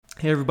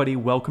Hey everybody,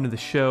 welcome to the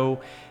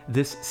show.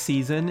 This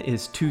season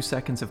is 2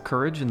 Seconds of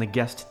Courage, and the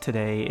guest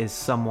today is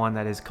someone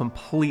that is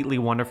completely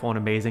wonderful and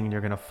amazing, and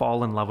you're going to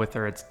fall in love with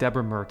her. It's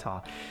Deborah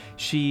Murtaugh.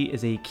 She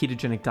is a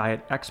ketogenic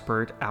diet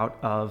expert out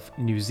of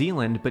New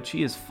Zealand, but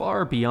she is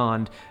far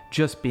beyond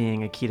just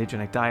being a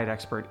ketogenic diet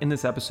expert. In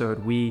this episode,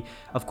 we,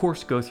 of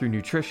course, go through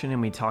nutrition,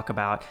 and we talk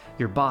about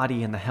your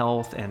body and the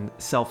health and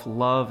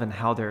self-love and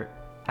how they're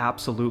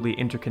absolutely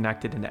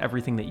interconnected into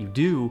everything that you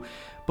do.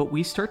 But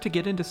we start to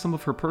get into some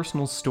of her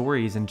personal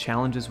stories and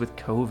challenges with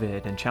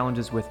COVID and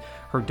challenges with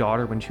her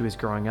daughter when she was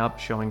growing up,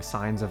 showing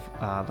signs of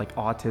like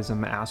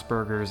autism,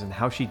 Asperger's, and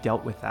how she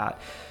dealt with that.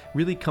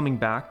 Really coming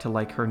back to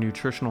like her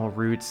nutritional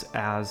roots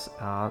as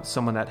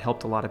someone that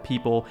helped a lot of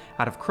people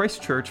out of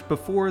Christchurch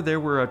before there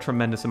were a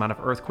tremendous amount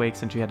of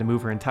earthquakes and she had to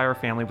move her entire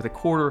family with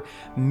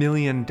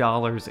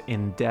 $250,000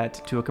 in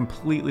debt to a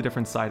completely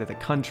different side of the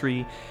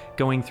country,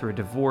 going through a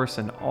divorce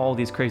and all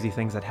these crazy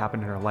things that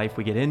happened in her life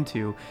we get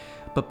into.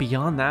 But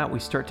beyond that, we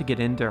start to get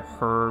into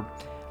her,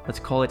 let's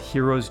call it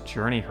hero's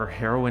journey, her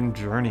heroine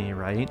journey,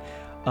 right?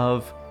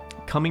 Of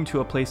coming to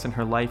a place in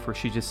her life where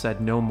she just said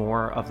no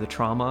more of the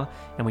trauma.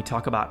 And we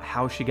talk about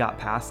how she got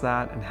past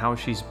that and how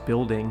she's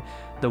building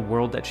the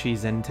world that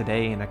she's in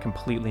today in a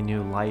completely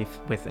new life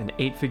with an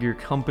 8-figure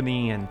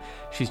company. And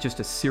she's just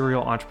a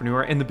serial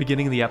entrepreneur. In the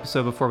beginning of the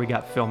episode, before we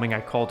got filming,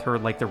 I called her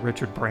like the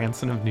Richard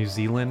Branson of New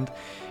Zealand.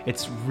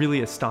 It's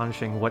really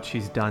astonishing what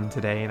she's done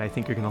today. And I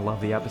think you're going to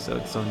love the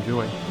episode. So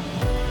enjoy.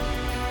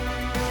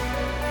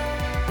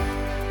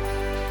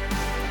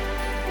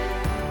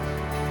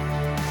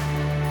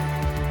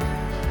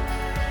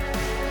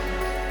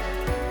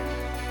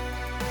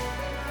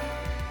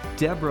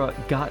 Deborah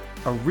got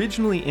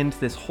originally into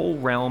this whole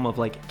realm of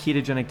like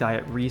ketogenic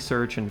diet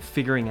research and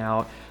figuring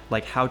out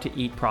like how to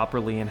eat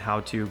properly and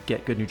how to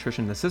get good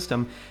nutrition in the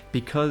system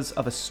because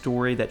of a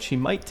story that she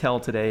might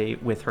tell today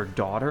with her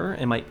daughter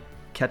and might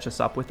catch us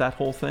up with that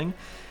whole thing.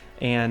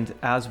 And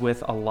as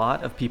with a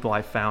lot of people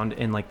I found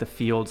in like the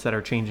fields that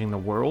are changing the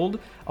world,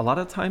 a lot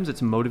of times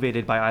it's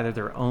motivated by either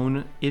their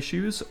own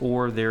issues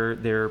or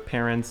their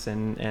parents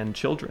and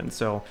children.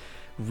 So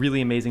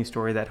really amazing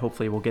story that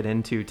hopefully we'll get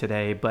into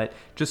today. But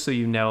just so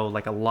you know,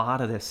 like a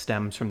lot of this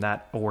stems from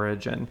that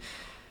origin.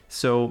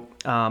 So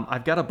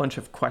I've got a bunch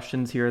of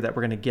questions here that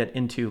we're going to get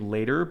into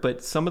later,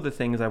 but some of the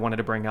things I wanted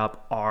to bring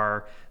up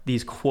are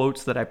these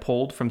quotes that I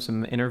pulled from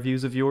some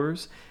interviews of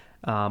yours.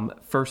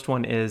 First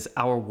one is,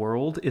 our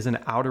world is an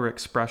outer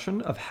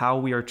expression of how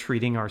we are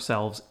treating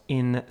ourselves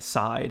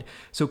inside.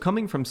 So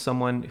coming from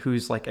someone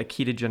who's like a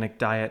ketogenic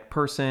diet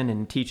person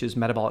and teaches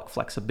metabolic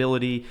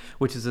flexibility,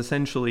 which is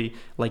essentially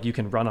like you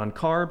can run on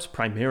carbs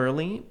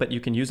primarily, but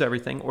you can use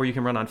everything, or you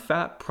can run on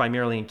fat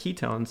primarily in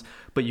ketones,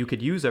 but you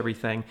could use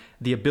everything.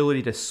 The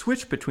ability to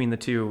switch between the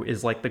two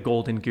is like the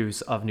golden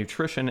goose of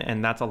nutrition.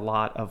 And that's a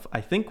lot of,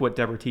 I think, what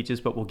Deborah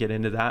teaches, but we'll get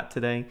into that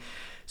today.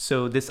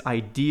 So this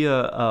idea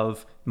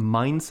of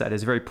mindset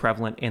is very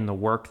prevalent in the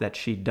work that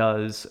she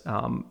does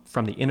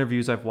from the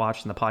interviews I've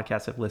watched and the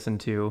podcasts I've listened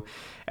to.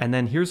 And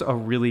then here's a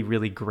really,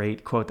 really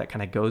great quote that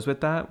kind of goes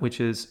with that, which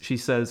is she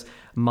says,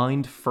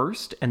 mind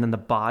first, and then the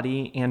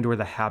body and or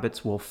the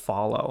habits will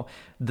follow.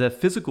 The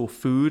physical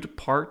food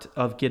part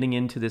of getting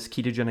into this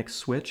ketogenic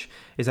switch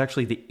is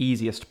actually the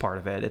easiest part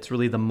of it. It's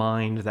really the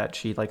mind that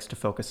she likes to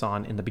focus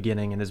on in the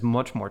beginning and is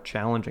much more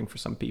challenging for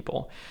some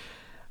people.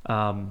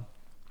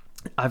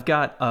 I've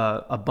got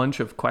a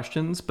bunch of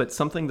questions, but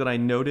something that I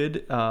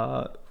noted,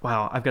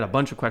 I've got a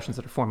bunch of questions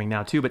that are forming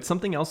now too, but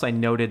something else I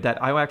noted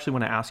that I actually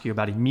want to ask you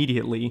about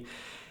immediately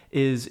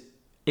is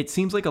it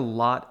seems like a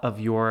lot of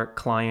your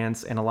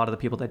clients and a lot of the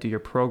people that do your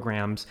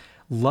programs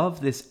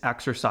love this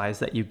exercise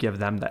that you give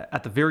them that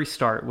at the very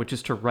start, which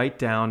is to write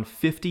down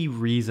 50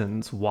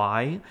 reasons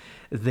why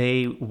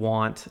they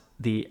want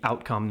the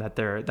outcome that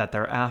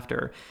they're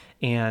after.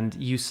 And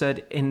you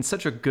said in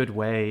such a good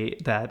way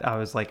that I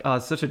was like, oh,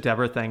 it's such a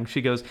Deborah thing.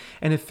 She goes,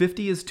 and if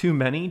 50 is too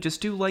many, just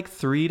do like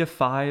 3 to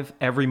 5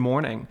 every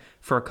morning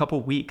for a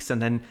couple weeks.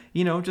 And then,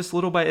 just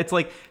little by, it's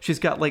like, she's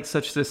got like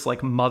such this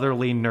like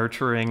motherly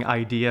nurturing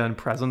idea and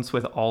presence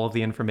with all of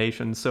the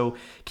information. So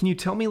can you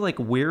tell me like,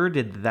 where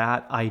did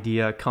that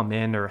idea come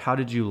in, or how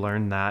did you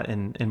learn that?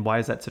 And why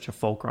is that such a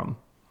fulcrum?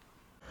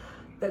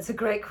 That's a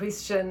great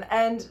question.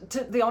 And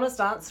the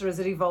honest answer is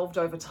it evolved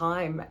over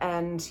time.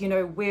 And,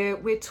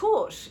 we're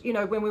taught,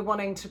 when we're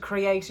wanting to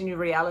create a new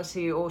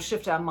reality or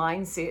shift our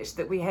mindset,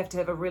 that we have to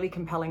have a really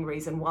compelling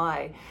reason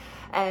why.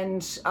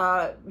 And,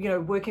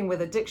 working with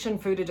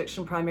food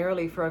addiction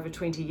primarily for over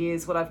 20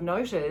 years, what I've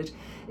noted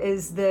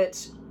is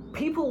that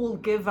people will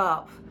give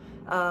up.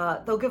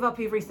 They'll give up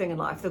everything in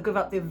life. They'll give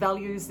up their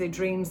values, their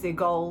dreams, their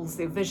goals,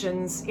 their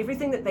visions,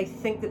 everything that they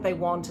think that they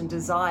want and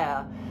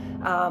desire,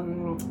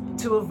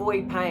 to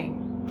avoid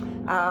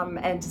pain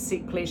and to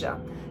seek pleasure.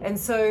 And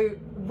so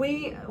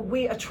we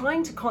are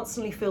trying to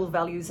constantly fill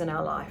values in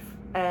our life.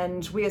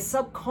 And we are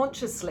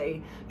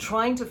subconsciously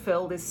trying to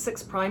fill, there's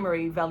 6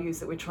 primary values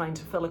that we're trying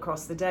to fill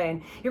across the day.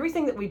 And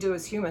everything that we do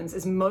as humans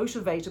is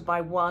motivated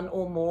by one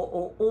or more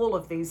or all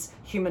of these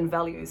human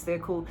values. They're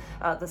called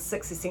the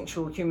 6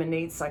 essential human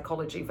needs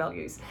psychology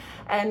values.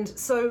 And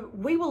so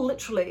we will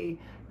literally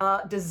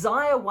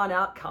desire one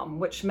outcome,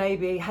 which may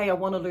be, hey, I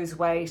want to lose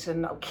weight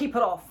and I'll keep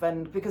it off.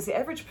 And because the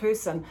average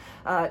person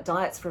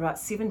diets for about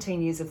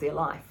 17 years of their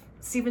life.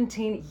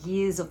 17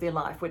 years of their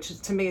life,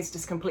 which to me is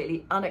just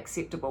completely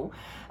unacceptable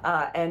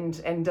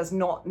and does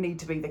not need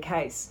to be the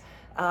case.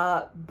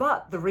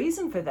 But the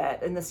reason for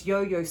that in this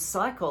yo-yo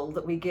cycle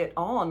that we get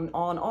on,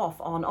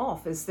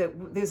 off, is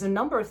that there's a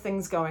number of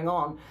things going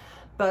on.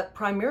 But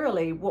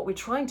primarily what we're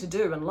trying to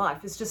do in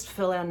life is just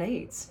fill our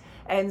needs.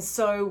 And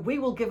so we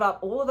will give up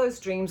all of those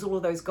dreams, all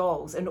of those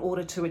goals in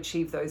order to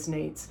achieve those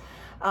needs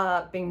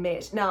being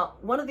met. Now,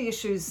 one of the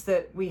issues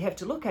that we have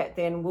to look at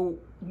then, well,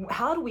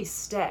 how do we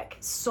stack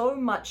so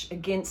much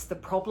against the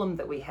problem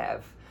that we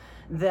have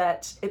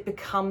that it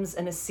becomes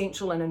an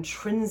essential and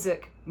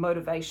intrinsic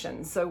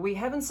motivation? So we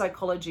have in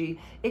psychology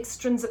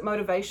extrinsic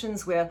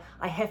motivations where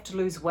I have to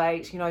lose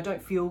weight, I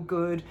don't feel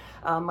good,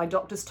 my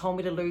doctors told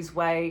me to lose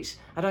weight,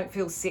 I don't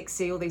feel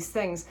sexy, all these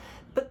things.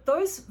 But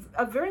those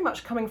are very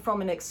much coming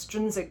from an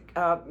extrinsic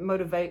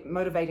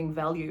motivating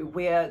value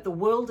where the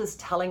world is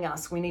telling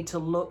us we need to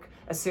look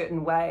a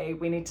certain way,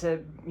 we need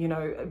to,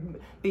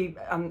 be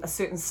a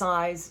certain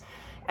size,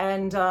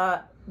 and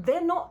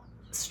they're not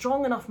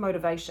strong enough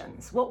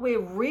motivations. What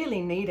we're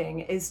really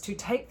needing is to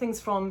take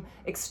things from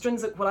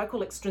extrinsic, what I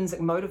call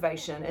extrinsic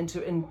motivation,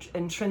 into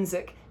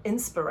intrinsic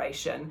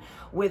inspiration,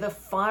 where the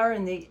fire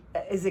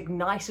is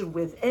ignited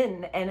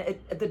within, and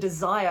the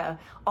desire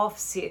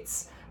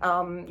offsets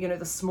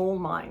the small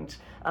mind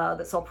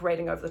that's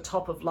operating over the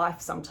top of life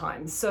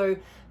sometimes. So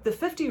the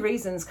 50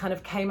 reasons kind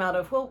of came out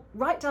of, well,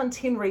 write down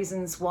 10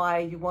 reasons why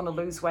you want to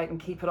lose weight and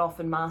keep it off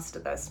and master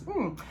this.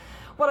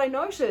 What I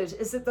noted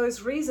is that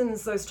those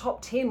reasons, those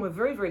top 10 were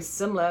very, very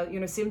similar.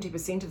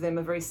 70% of them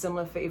are very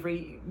similar for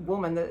every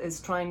woman that is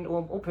trying,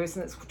 or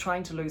person that's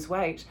trying to lose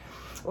weight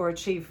or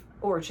achieve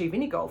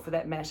any goal for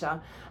that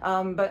matter.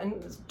 But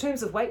in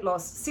terms of weight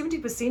loss,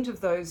 70% of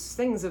those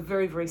things are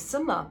very, very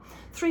similar.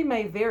 3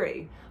 may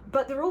vary,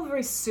 but they're all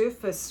very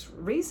surface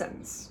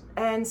reasons.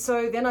 And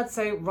so then I'd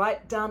say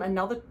write down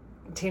another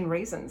 10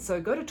 reasons.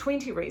 So go to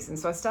 20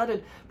 reasons. So I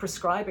started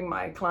prescribing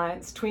my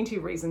clients 20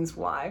 reasons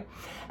why.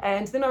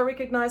 And then I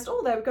recognized,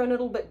 they were going a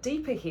little bit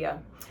deeper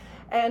here.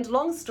 And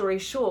long story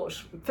short,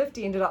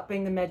 50 ended up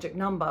being the magic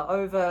number.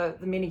 Over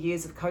the many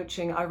years of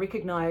coaching, I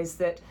recognized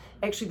that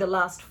actually the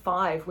last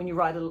 5, when you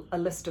write a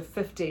list of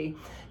 50,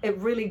 it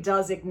really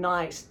does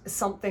ignite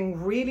something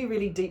really,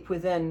 really deep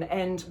within.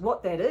 And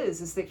what that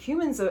is that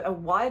humans are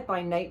wired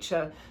by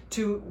nature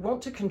to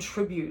want to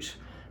contribute.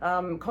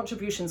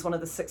 Contribution is one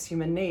of the 6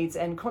 human needs,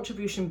 and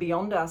contribution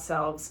beyond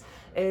ourselves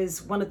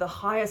is one of the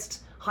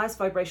highest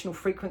vibrational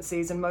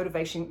frequencies and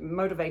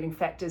motivating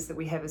factors that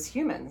we have as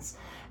humans.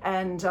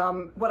 And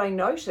what I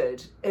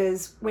noted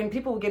is when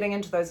people were getting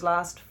into those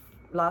last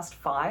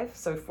 5,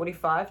 so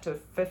 45 to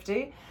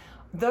 50,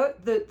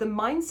 the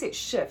mindset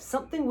shift,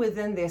 something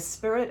within their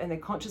spirit and their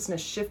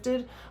consciousness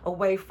shifted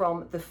away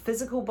from the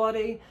physical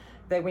body.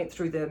 They went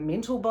through the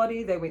mental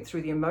body, they went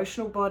through the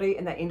emotional body,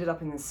 and they ended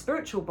up in the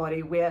spiritual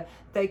body where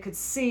they could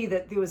see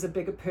that there was a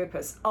bigger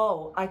purpose.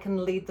 I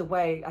can lead the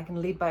way, I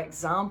can lead by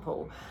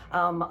example,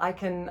 I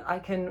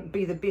can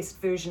be the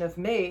best version of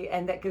me,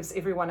 and that gives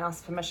everyone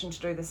else permission to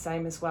do the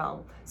same as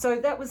well.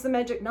 So that was the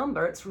magic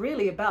number. It's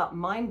really about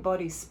mind,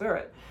 body,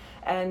 spirit.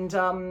 And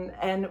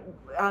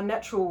our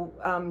natural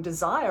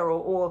desire,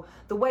 or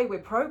the way we're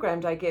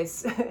programmed, I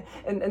guess,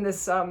 in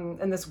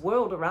this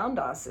world around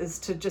us, is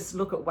to just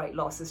look at weight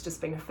loss as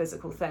just being a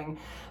physical thing.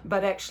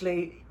 But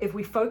actually, if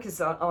we focus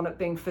on it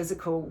being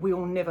physical, we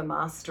will never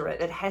master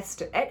it. It has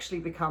to actually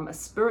become a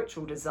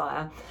spiritual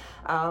desire,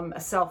 a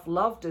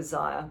self-love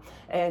desire,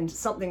 and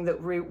something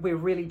that we're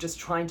really just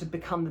trying to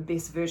become the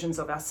best versions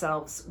of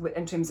ourselves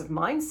in terms of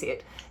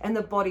mindset, and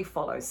the body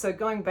follows. So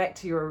going back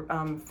to your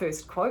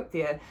first quote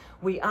there,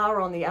 we are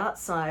on the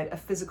outside a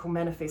physical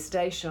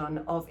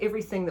manifestation of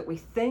everything that we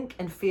think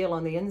and feel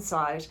on the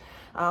inside.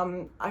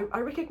 I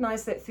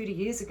recognized that 30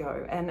 years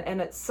ago, and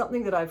it's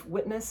something that I've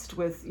witnessed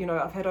with,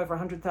 I've had over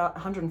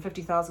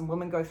 150,000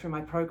 women go through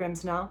my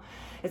programs now.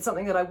 It's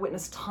something that I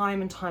witnessed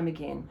time and time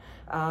again.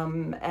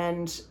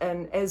 And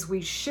as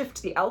we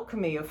shift the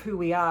alchemy of who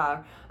we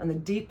are and the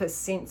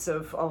deepest sense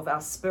of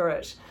our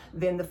spirit,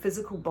 then the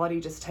physical body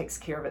just takes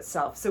care of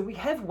itself. So we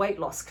have weight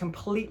loss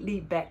completely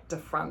back to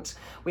front.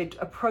 We're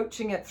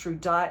approaching it through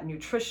diet and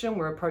nutrition.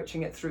 We're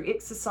approaching it through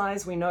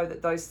exercise. We know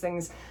that those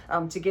things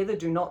together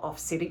do not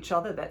offset each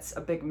other. That's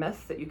a big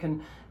myth, that you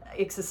can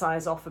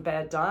exercise off a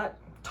bad diet.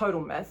 Total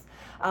myth.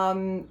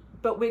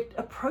 but we're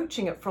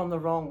approaching it from the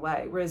wrong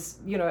way. Whereas,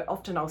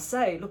 often I'll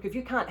say, look, if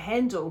you can't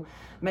handle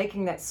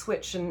making that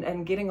switch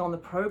and getting on the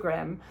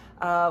program,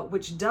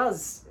 which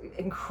does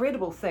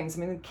incredible things.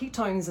 I mean, the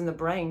ketones in the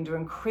brain do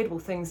incredible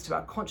things to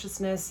our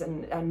consciousness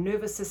and our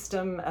nervous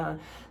system.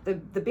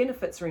 The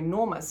benefits are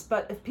enormous.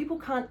 But if people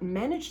can't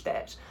manage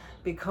that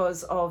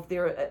because of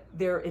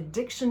their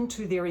addiction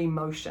to their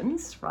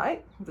emotions,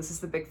 right? This is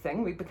the big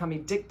thing. We become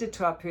addicted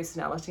to our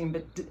personality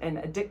and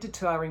addicted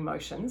to our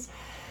emotions.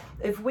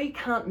 If we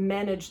can't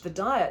manage the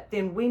diet,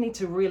 then we need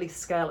to really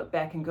scale it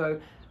back and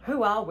go,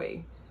 who are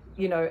we?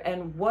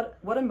 And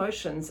what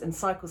emotions and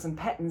cycles and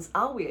patterns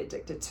are we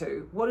addicted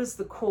to? What is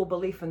the core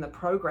belief in the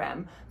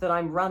program that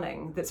I'm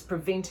running that's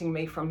preventing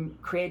me from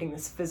creating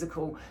this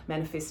physical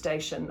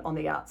manifestation on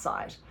the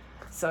outside?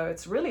 So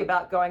it's really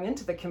about going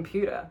into the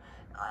computer,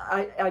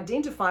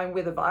 identifying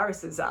where the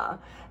viruses are,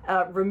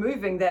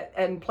 removing that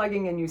and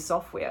plugging in new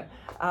software,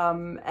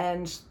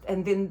 and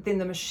then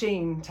the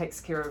machine takes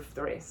care of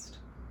the rest.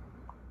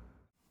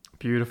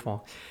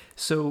 Beautiful.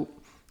 So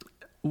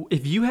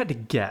if you had to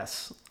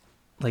guess,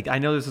 I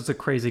know this is a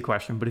crazy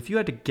question, but if you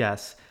had to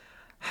guess,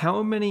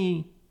 how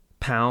many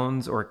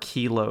pounds or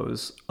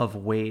kilos of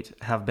weight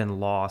have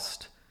been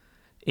lost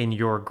in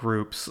your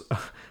groups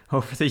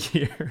over the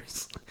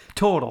years?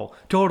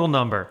 Total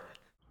number.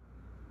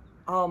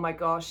 Oh my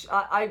gosh,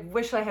 I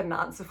wish I had an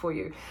answer for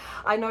you.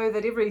 I know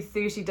that every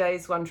 30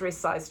 days, one dress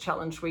size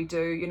challenge we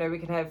do, we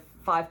can have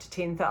 5,000 to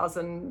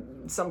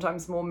 10,000,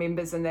 sometimes more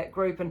members in that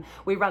group. And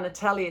we run a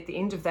tally at the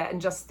end of that in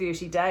just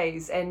 30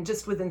 days. And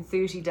just within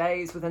 30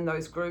 days within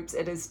those groups,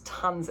 it is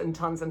tons and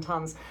tons and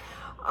tons.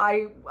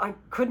 I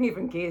couldn't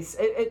even guess.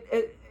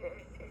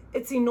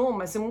 It's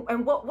enormous.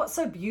 And what's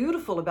so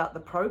beautiful about the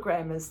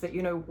program is that,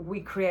 we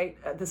create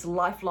this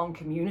lifelong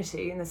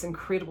community and this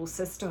incredible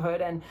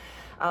sisterhood. And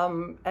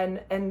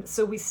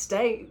so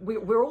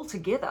we're all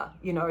together.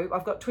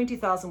 I've got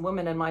 20,000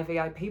 women in my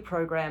VIP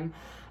program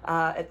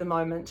at the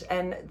moment,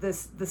 and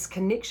this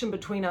connection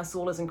between us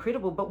all is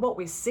incredible. But what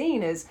we're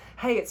seeing is,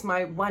 hey, it's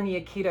my 1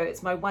 year keto,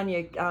 it's my 1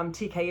 year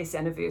TKS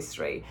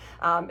anniversary,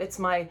 it's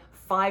my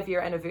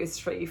 5-year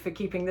anniversary for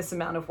keeping this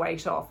amount of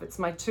weight off, it's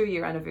my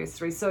 2-year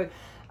anniversary. So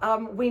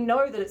we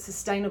know that it's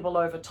sustainable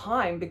over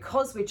time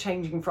because we're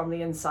changing from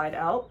the inside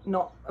out,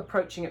 not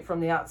approaching it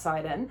from the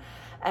outside in.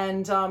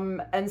 And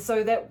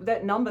so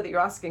that number that you're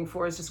asking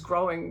for is just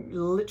growing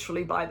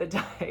literally by the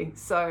day.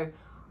 So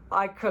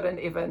I couldn't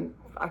even,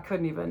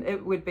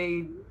 it would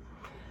be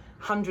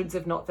hundreds,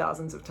 if not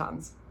thousands of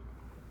tons.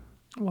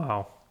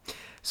 Wow.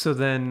 So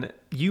then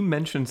you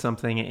mentioned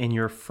something in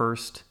your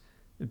first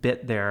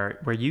bit there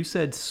where you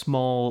said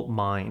small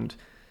mind.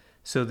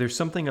 So there's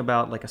something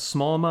about a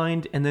small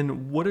mind, and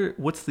then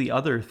what's the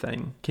other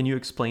thing? Can you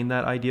explain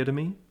that idea to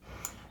me?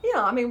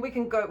 Yeah, I mean, we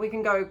can go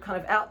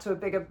kind of out to a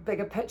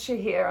bigger picture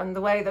here, and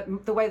the way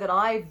that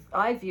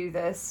I view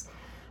this,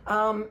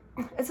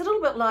 it's a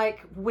little bit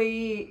like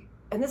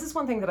and this is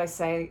one thing that I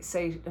say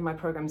in my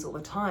programs all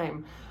the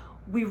time,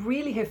 we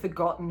really have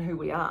forgotten who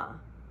we are.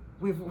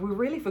 We've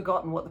really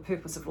forgotten what the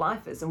purpose of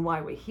life is and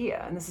why we're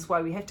here, and this is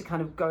why we have to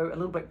kind of go a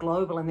little bit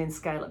global and then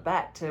scale it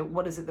back to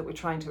what is it that we're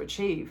trying to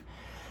achieve.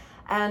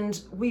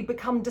 And we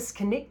become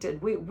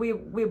disconnected.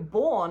 We're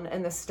born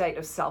in this state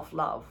of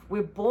self-love.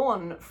 We're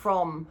born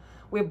from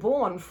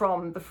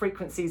the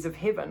frequencies of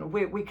heaven.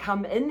 We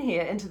come in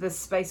here into this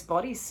space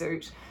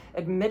bodysuit,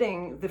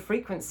 admitting the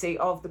frequency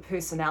of the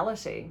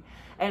personality.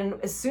 And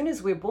as soon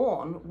as we're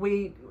born,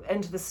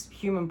 into this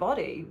human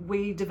body,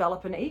 we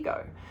develop an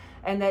ego.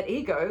 And that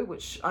ego,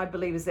 which I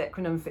believe is the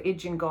acronym for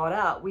edging God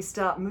out, we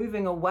start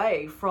moving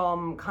away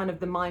from kind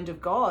of the mind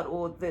of God,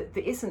 or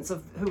the essence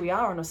of who we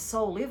are on a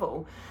soul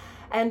level.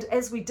 And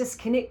as we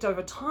disconnect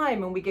over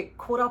time and we get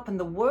caught up in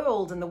the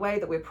world and the way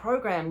that we're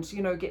programmed,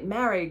 get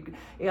married,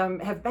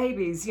 have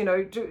babies,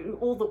 do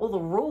all the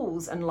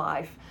rules in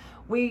life,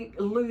 we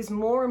lose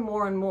more and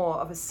more and more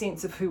of a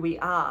sense of who we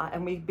are,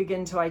 and we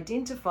begin to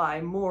identify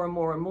more and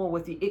more and more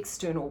with the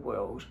external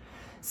world.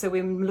 So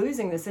we're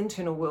losing this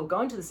internal world,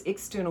 going to this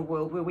external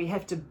world where we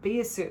have to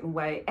be a certain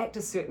way, act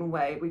a certain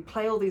way, we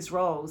play all these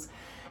roles.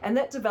 And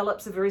that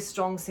develops a very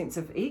strong sense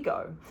of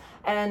ego.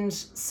 And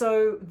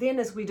so then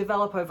as we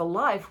develop over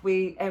life,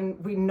 we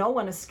no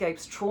one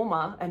escapes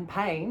trauma and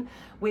pain,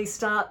 we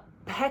start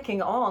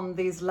packing on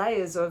these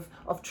layers of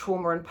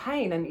trauma and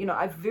pain. And,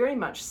 I very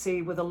much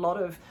see with a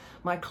lot of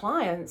my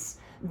clients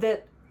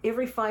that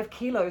every 5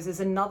 kilos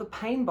is another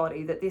pain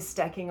body that they're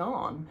stacking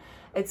on.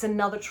 It's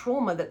another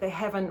trauma that they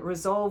haven't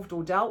resolved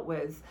or dealt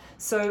with.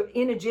 So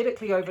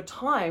energetically over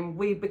time,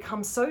 we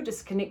become so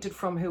disconnected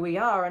from who we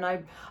are. And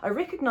I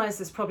recognized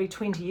this probably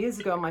 20 years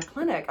ago in my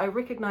clinic. I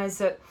recognized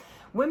that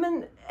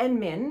women and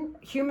men,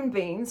 human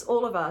beings,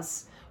 all of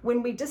us,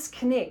 when we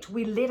disconnect,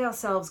 we let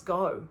ourselves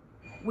go.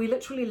 we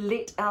literally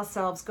let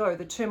ourselves go.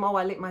 The term, oh,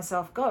 I let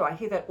myself go. I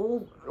hear that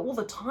all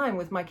the time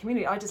with my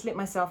community. I just let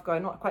myself go,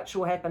 not quite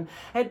sure what happened.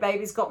 Had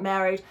babies, got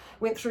married,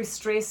 went through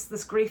stress,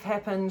 this grief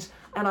happened,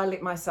 and I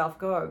let myself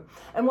go.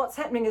 And what's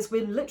happening is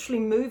we're literally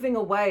moving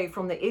away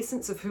from the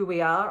essence of who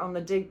we are on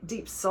the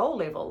deep soul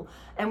level,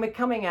 and we're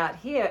coming out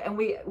here and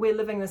we're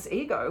living this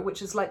ego,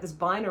 which is like this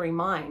binary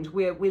mind,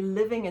 where we're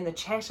living in the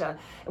chatter,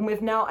 and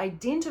we've now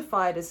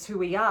identified as who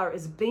we are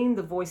as being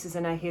the voices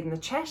in our head and the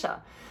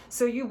chatter.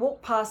 So you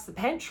walk past the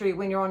pantry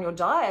when you're on your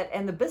diet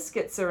and the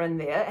biscuits are in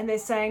there and they're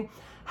saying,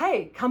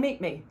 hey, come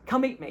eat me,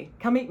 come eat me,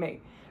 come eat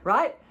me,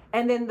 right?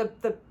 And then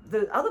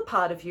the other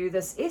part of you,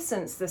 this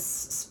essence, this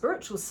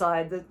spiritual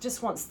side that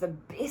just wants the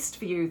best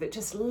for you, that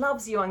just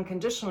loves you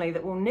unconditionally,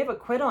 that will never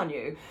quit on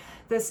you,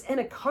 this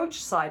inner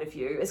coach side of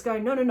you is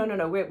going, no,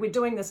 we're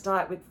doing this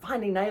diet, we're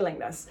finally nailing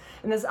this.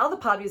 And this other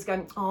part of you is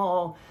going,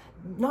 oh,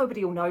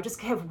 nobody will know,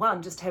 just have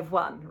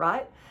one,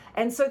 right?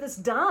 And so this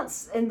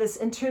dance and this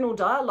internal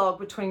dialogue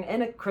between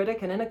inner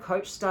critic and inner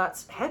coach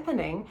starts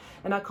happening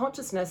in our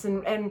consciousness,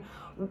 and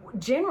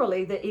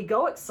generally the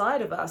egoic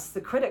side of us,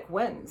 the critic,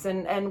 wins,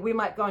 and we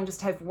might go and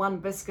just have one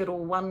biscuit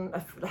or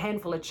a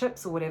handful of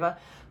chips or whatever,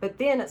 but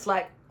then it's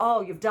like,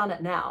 oh, you've done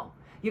it now.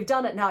 You've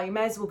done it now, you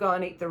may as well go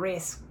and eat the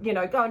rest,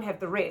 go and have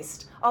the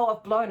rest. Oh,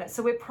 I've blown it.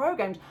 So we're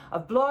programmed,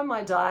 I've blown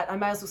my diet, I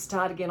may as well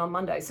start again on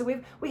Monday. So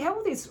we have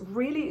all these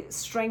really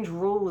strange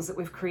rules that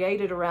we've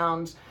created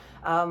around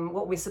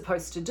what we're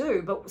supposed to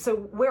do. But so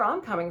where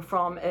I'm coming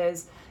from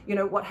is,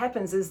 what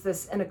happens is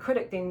this inner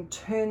critic then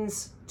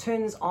turns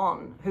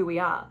on who we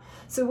are.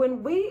 So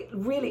when we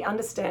really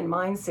understand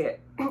mindset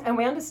and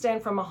we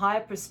understand from a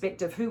higher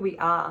perspective who we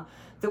are,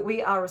 that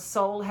we are a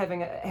soul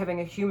having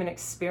a human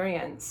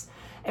experience,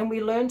 and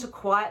we learn to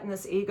quieten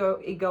this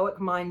egoic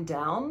mind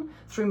down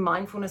through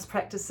mindfulness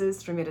practices,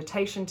 through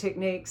meditation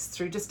techniques,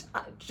 through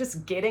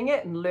just getting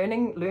it and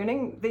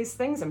learning these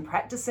things and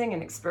practicing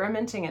and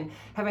experimenting and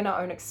having our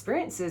own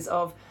experiences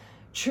of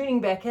tuning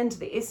back into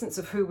the essence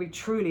of who we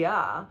truly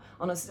are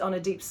on a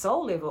deep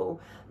soul level,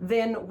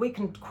 then we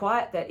can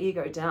quiet that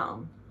ego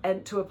down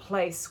and to a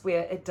place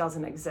where it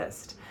doesn't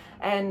exist.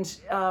 And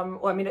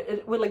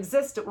it will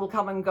exist, it will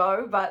come and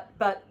go,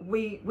 but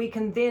we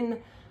can then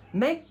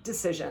make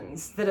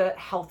decisions that are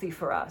healthy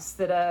for us,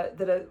 that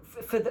are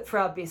for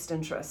our best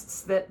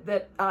interests,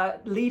 that are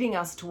leading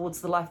us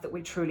towards the life that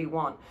we truly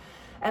want.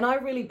 And I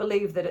really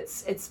believe that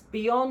it's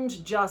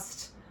beyond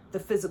just the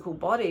physical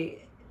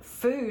body.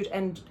 Food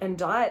and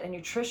diet and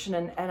nutrition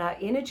and our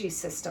energy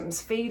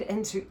systems feed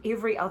into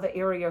every other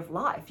area of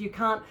life. You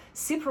can't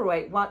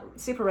separate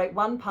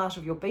one part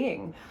of your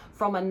being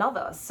from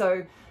another.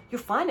 So your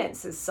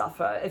finances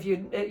suffer if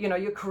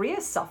your career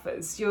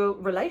suffers, your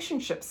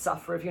relationships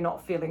suffer if you're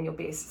not feeling your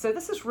best. So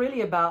this is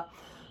really about,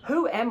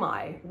 who am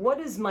I? What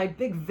is my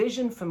big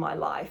vision for my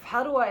life?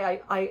 How do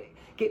I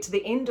get to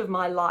the end of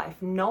my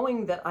life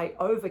knowing that I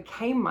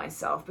overcame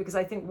myself? Because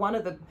I think one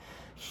of the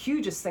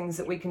hugest things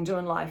that we can do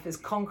in life is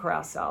conquer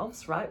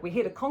ourselves, right? We're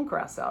here to conquer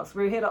ourselves.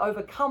 We're here to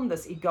overcome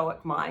this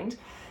egoic mind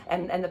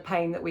and the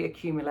pain that we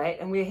accumulate,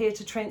 and we're here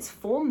to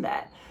transform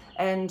that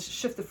and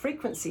shift the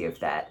frequency of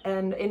that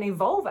and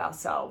evolve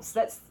ourselves.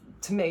 That's,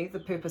 to me, the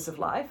purpose of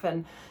life.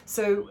 And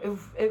so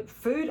if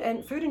food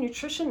and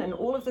nutrition and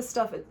all of this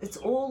stuff, it's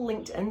all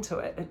linked into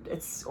it.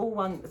 It's all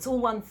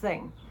one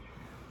thing.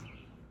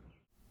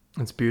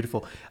 It's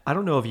beautiful. I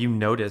don't know if you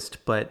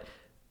noticed, but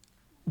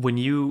when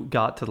you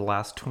got to the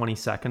last 20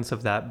 seconds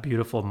of that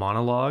beautiful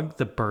monologue,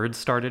 the birds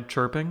started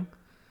chirping.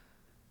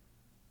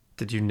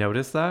 Did you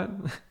notice that?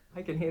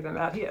 I can hear them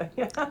out here.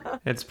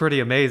 It's pretty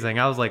amazing.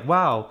 I was like,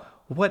 wow,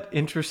 what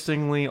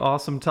interestingly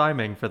awesome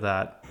timing for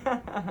that.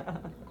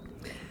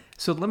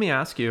 So let me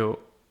ask you,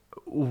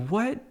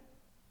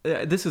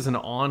 this is an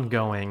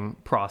ongoing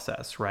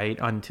process, right?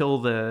 Until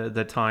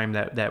the time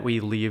that we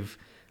leave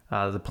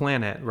the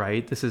planet,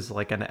 right? This is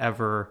like an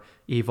ever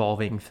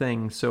evolving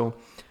thing. So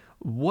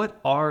what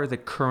are the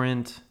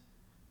current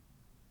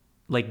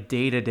like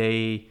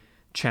day-to-day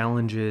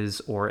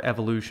challenges or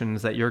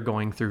evolutions that you're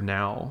going through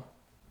now?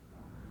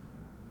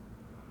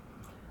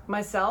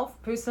 Myself,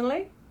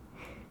 personally?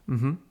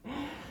 Mm-hmm.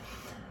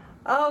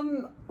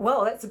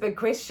 Well, that's a big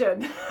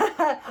question.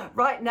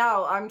 Right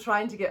now, I'm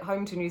trying to get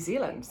home to New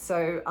Zealand.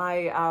 So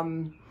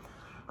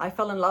I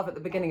fell in love at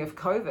the beginning of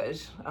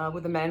COVID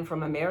with a man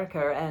from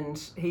America, and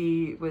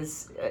he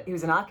was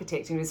an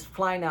architect, and he was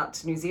flying out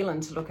to New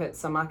Zealand to look at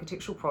some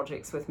architectural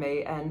projects with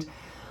me, and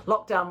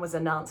lockdown was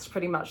announced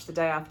pretty much the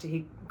day after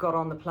he got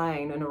on the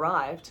plane and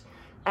arrived.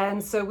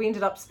 And so we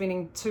ended up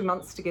spending 2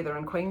 months together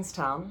in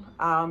Queenstown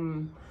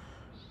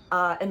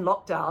in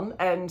lockdown,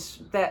 and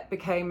that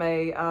became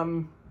a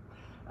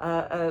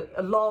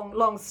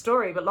long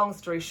story, but long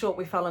story short,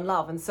 we fell in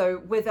love. And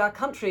so with our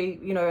country,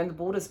 and the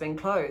borders being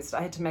closed,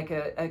 I had to make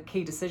a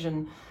key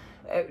decision.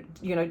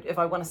 If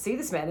I want to see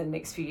this man in the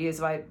next few years,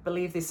 if I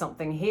believe there's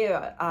something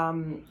here,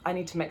 I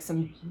need to make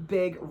some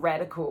big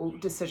radical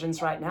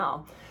decisions right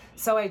now.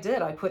 So I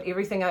did. I put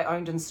everything I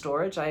owned in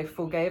storage. I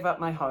full gave up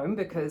my home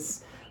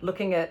because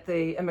looking at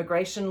the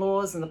immigration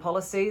laws and the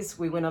policies,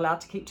 we weren't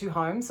allowed to keep two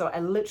homes. So I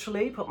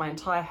literally put my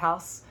entire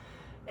house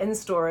in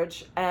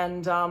storage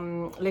and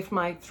left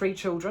my three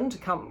children to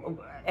come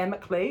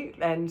amicably,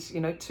 and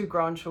two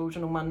grown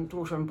children and one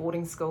daughter in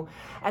boarding school.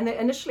 And then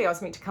initially I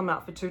was meant to come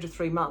out for 2 to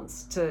 3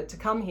 months to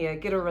come here,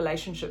 get a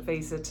relationship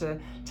visa to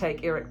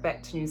take Eric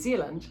back to New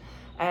Zealand.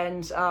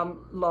 And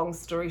long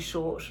story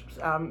short,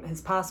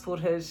 his passport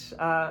had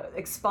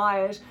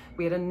expired.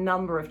 We had a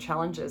number of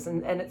challenges,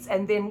 and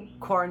then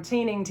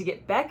quarantining to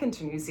get back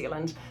into New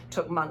Zealand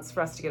took months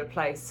for us to get a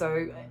place.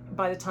 So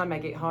by the time I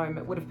get home,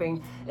 it would have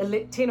been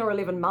 10 or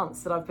 11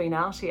 months that I've been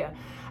out here.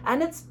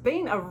 And it's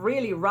been a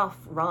really rough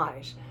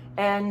ride.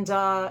 And,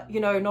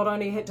 not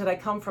only did I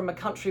come from a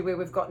country where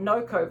we've got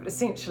no COVID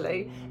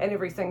essentially, and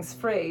everything's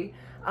free,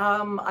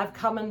 I've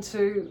come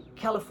into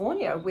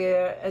California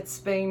where it's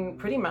been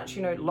pretty much,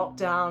 locked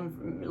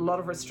down, a lot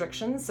of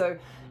restrictions. So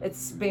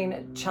it's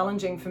been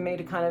challenging for me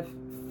to kind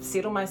of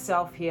settle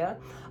myself here.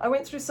 I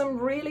went through some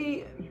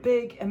really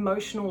big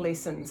emotional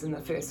lessons in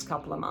the first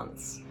couple of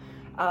months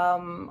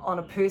on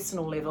a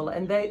personal level,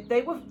 and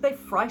they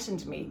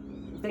frightened me.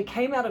 They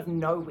came out of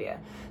nowhere.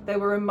 They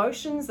were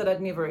emotions that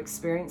I'd never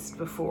experienced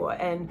before,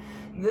 and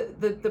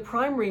the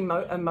primary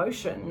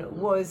emotion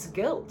was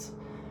guilt.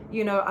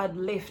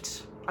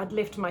 I'd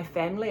left my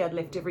family, I'd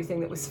left everything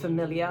that was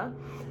familiar,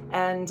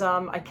 and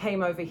I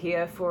came over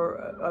here for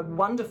a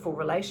wonderful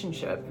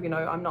relationship.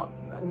 I'm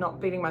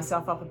not beating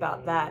myself up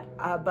about that,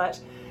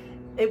 but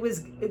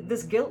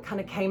this guilt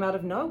kind of came out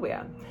of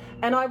nowhere.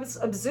 And I was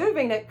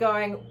observing it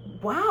going,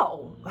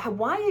 wow,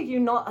 why are you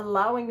not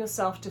allowing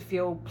yourself to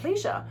feel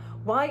pleasure?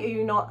 Why are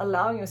you not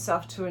allowing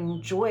yourself to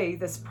enjoy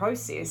this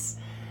process?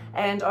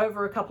 And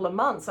over a couple of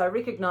months, I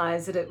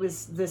recognized that it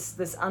was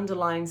this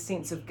underlying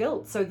sense of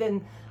guilt. So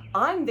then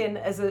I've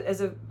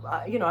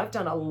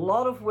done a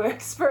lot of work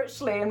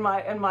spiritually in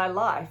my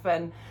life,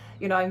 and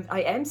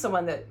I am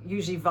someone that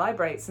usually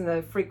vibrates in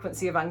the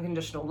frequency of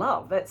unconditional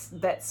love.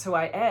 That's who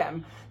I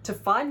am. To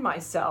find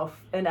myself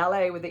in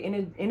LA where the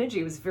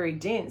energy was very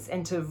dense,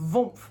 and to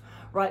voomp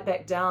right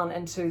back down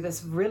into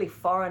this really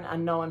foreign,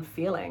 unknown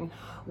feeling,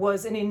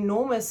 was an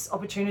enormous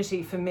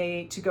opportunity for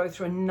me to go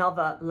through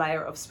another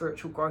layer of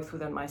spiritual growth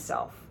within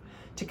myself,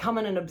 to come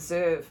in and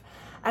observe.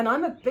 And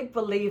I'm a big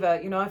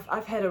believer,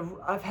 I've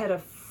had a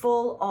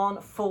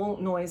full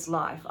noise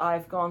life.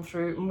 I've gone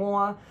through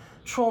more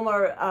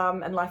trauma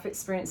and life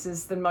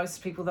experiences than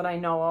most people that I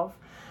know of.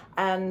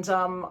 And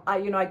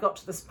I got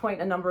to this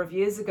point a number of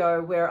years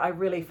ago where I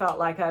really felt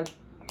like I'd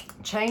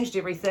changed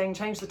everything,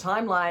 changed the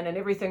timeline, and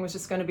everything was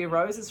just going to be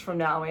roses from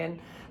now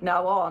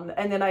on.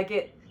 And then I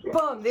get,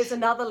 boom, there's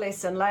another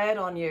lesson layered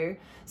on you.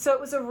 So it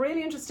was a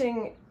really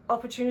interesting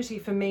opportunity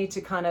for me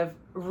to kind of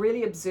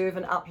really observe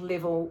and up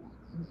level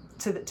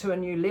to a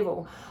new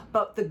level.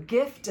 But the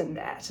gift in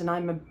that, and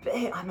I'm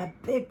a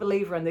big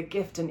believer in the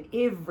gift in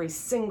every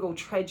single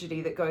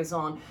tragedy that goes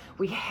on.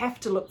 We have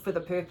to look for the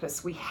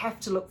purpose. We have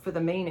to look for the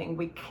meaning.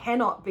 We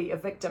cannot be a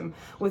victim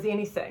with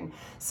anything.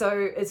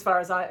 So as far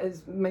as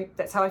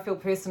that's how I feel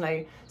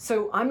personally.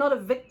 So I'm not a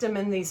victim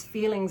in these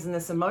feelings and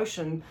this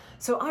emotion.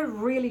 So I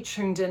really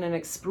tuned in and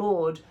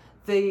explored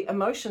the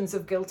emotions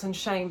of guilt and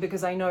shame,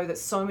 because I know that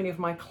so many of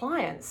my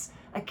clients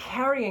are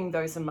carrying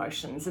those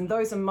emotions, and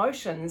those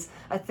emotions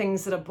are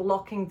things that are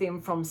blocking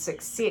them from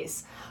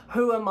success.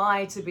 Who am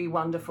I to be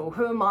wonderful?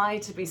 Who am I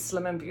to be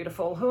slim and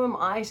beautiful? Who am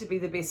I to be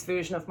the best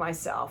version of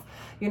myself?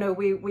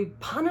 We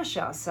punish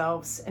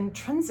ourselves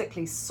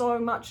intrinsically so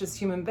much as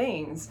human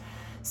beings.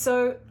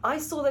 So I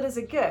saw that as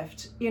a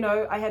gift.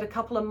 I had a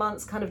couple of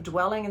months kind of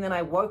dwelling, and then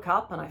I woke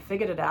up and I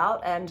figured it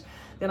out, and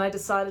then I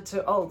decided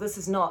to, this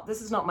is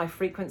not my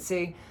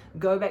frequency.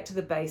 Go back to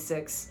the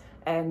basics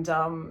and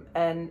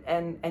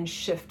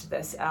shift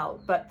this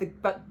out, but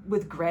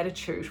with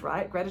gratitude,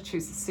 right?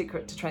 Gratitude's the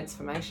secret to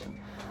transformation.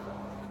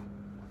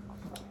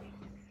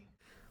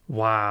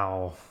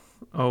 Wow.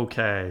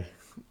 Okay.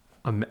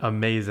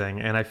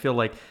 Amazing. And I feel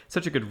like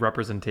such a good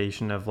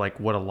representation of like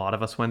what a lot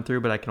of us went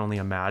through, but I can only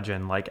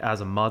imagine, like, as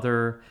a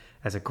mother,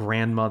 as a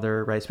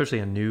grandmother, right? Especially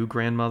a new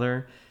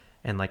grandmother,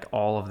 and like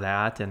all of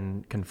that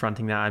and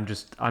confronting that.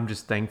 I'm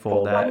just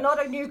thankful that I'm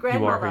not a new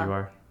grandmother. You are who you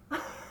are.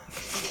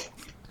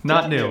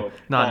 Not new. I'm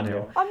not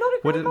a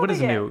grandmother. What is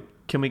yet. New?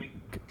 Can we?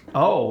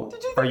 Oh,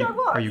 Did you think I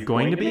was? Are you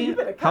going to be?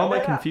 How am I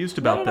confused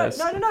about this?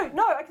 No.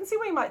 I can see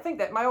why you might think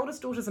that. My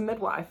oldest daughter's a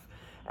midwife,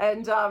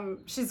 and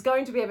she's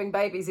going to be having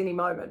babies any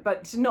moment,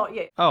 but not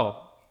yet.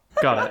 Oh,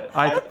 got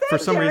it. For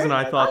some reason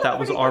I thought that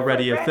was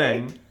already a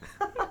thing.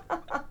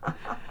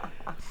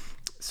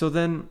 So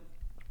then,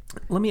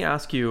 let me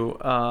ask you,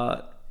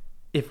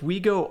 if we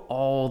go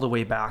all the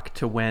way back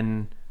to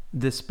when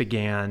this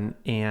began,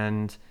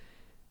 and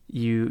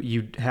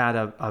you had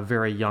a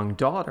very young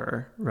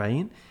daughter,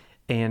 right?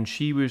 And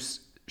she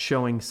was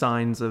showing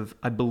signs of,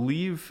 I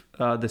believe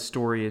the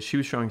story is she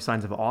was showing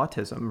signs of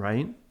autism,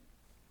 right?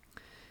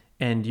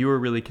 And you were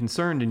really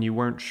concerned, and you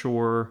weren't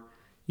sure,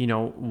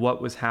 what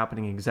was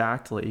happening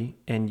exactly.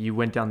 And you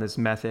went down this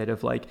method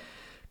of like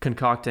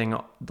concocting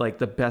like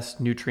the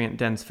best nutrient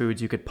dense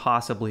foods you could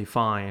possibly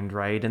find,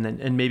 right?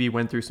 And maybe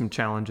went through some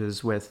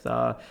challenges with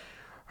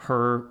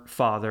her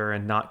father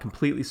and not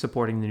completely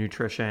supporting the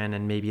nutrition,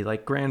 and maybe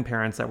like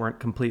grandparents that weren't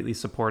completely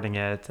supporting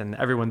it, and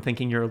everyone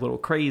thinking you're a little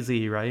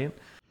crazy, right?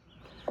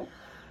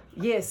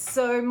 Yes.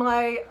 So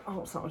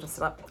I'll just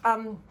sit up.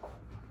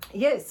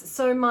 Yes.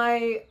 So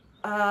my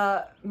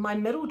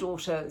middle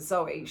daughter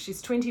Zoe,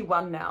 she's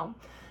 21 now,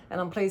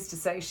 and I'm pleased to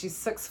say she's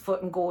 6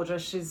 foot and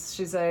gorgeous.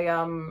 She's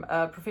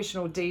a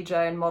professional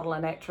DJ and model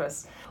and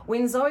actress.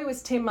 When Zoe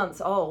was 10 months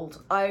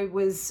old, I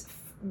was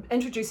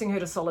introducing her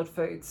to solid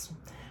foods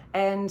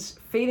and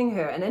feeding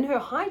her. And in her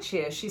high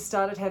chair, she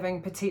started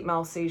having petit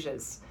mal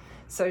seizures.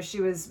 So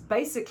she was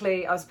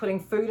basically, I was putting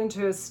food into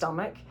her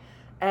stomach,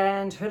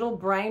 and her little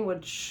brain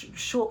would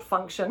short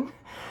function,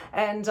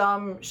 and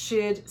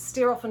she'd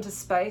stare off into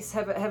space,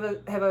 have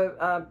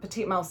a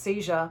petit mal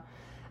seizure,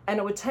 and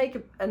it would take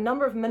a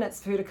number of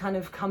minutes for her to kind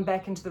of come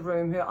back into the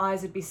room. Her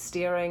eyes would be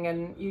staring,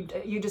 and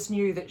you just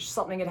knew that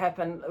something had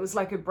happened. It was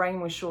like her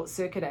brain was short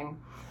circuiting.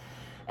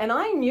 And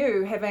I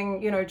knew,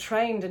 having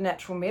trained in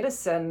natural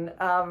medicine,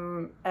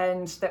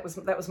 and that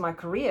was my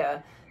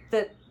career,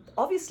 that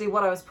obviously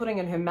what I was putting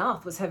in her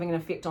mouth was having an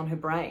effect on her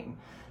brain.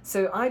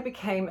 So I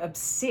became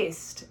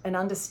obsessed in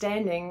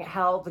understanding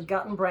how the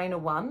gut and brain are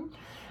one,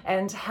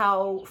 and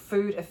how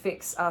food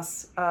affects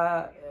us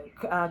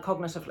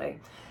cognitively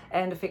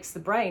and affects the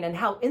brain, and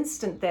how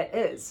instant that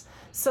is.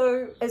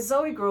 So as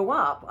Zoe grew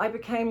up, I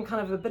became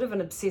kind of a bit of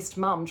an obsessed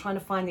mum, trying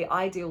to find the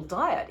ideal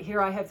diet.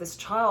 Here I have this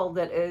child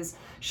that is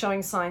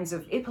showing signs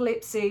of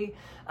epilepsy.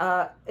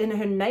 In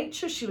her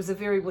nature, she was a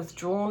very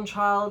withdrawn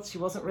child. She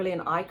wasn't really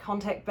an eye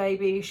contact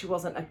baby. She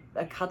wasn't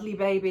a cuddly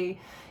baby.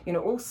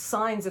 All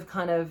signs of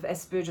kind of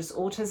Asperger's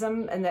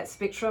autism in that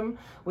spectrum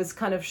was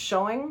kind of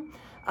showing.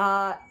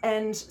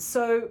 And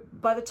so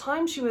by the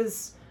time she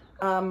was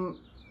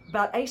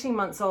about 18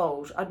 months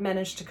old, I'd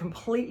managed to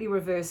completely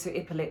reverse her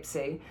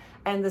epilepsy,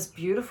 and this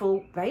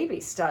beautiful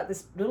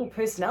this little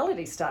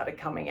personality started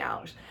coming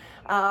out.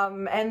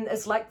 And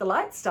it's like the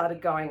lights started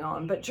going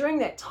on. But during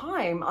that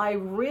time, I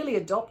really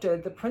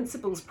adopted the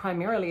principles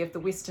primarily of the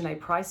Weston A.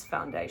 Price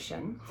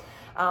Foundation,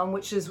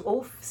 which is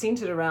all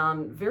centered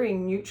around very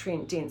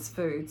nutrient-dense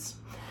foods.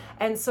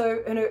 And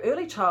so in her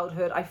early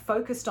childhood, I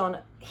focused on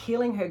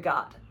healing her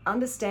gut,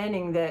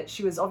 understanding that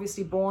she was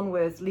obviously born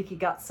with leaky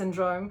gut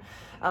syndrome.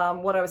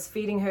 What I was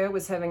feeding her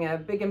was having a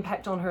big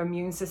impact on her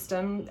immune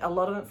system, a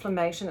lot of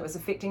inflammation that was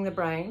affecting the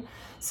brain.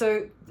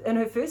 So in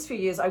her first few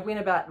years, I went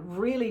about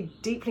really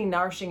deeply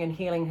nourishing and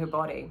healing her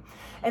body.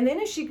 And then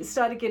as she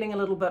started getting a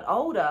little bit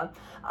older,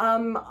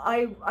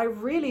 I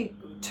really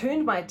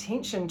turned my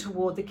attention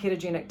toward the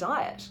ketogenic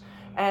diet.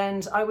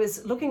 And I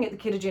was looking at the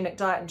ketogenic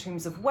diet in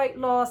terms of weight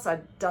loss.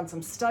 I'd done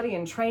some study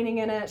and training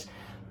in it.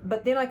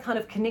 But then I kind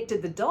of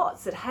connected the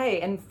dots that,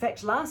 hey, in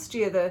fact, last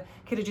year the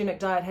ketogenic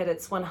diet had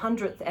its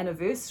 100th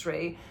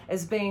anniversary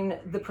as being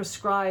the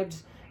prescribed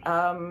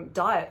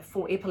diet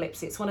for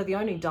epilepsy. It's one of the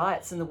only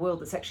diets in the world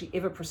that's actually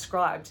ever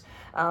prescribed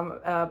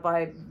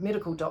by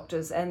medical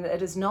doctors, and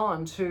it is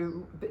known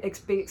to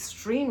be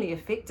extremely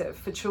effective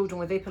for children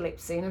with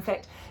epilepsy. And in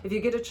fact, if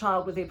you get a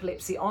child with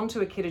epilepsy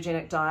onto a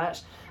ketogenic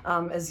diet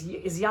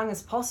as young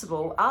as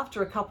possible,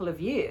 after a couple of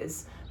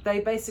years, they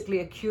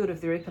basically are cured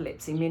of their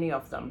epilepsy, many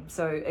of them.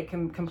 So it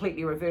can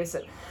completely reverse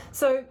it.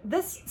 So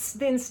this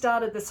then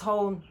started this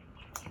whole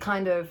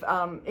kind of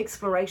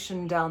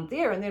exploration down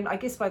there. And then I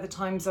guess by the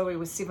time Zoe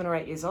was 7 or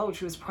 8 years old,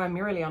 she was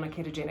primarily on a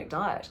ketogenic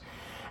diet.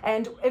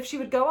 And if she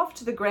would go off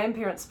to the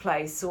grandparents'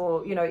 place,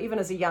 or even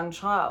as a young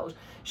child,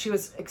 she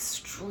was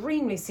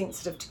extremely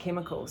sensitive to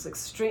chemicals.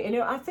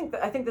 I think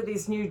that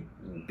these new,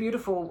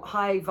 beautiful,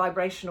 high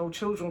vibrational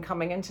children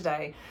coming in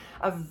today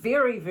are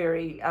very,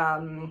 very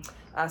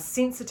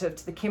sensitive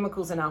to the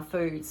chemicals in our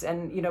foods,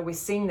 and we're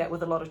seeing that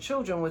with a lot of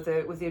children with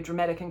their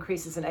dramatic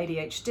increases in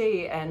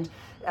ADHD and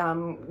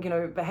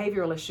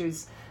behavioral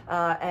issues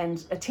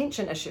and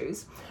attention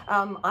issues.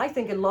 I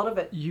think a lot of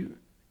it.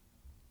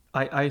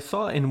 I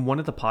saw in one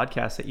of the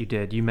podcasts that you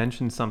did, you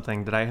mentioned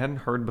something that I hadn't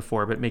heard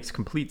before, but makes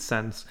complete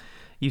sense.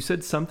 You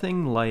said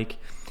something like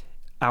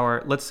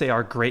let's say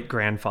our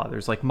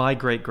great-grandfathers, like my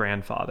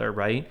great-grandfather,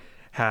 right,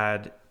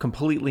 had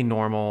completely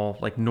normal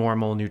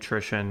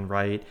nutrition,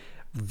 right,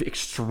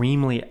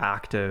 extremely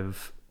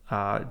active,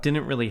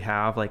 didn't really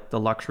have like the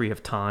luxury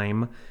of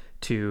time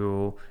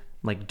to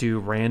like do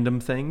random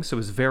things. So it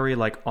was very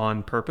like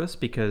on purpose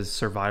because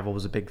survival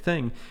was a big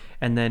thing.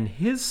 And then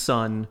his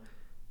son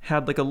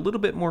had like a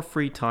little bit more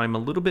free time, a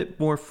little bit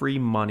more free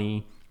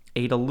money,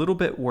 ate a little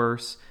bit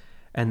worse.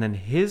 And then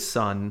his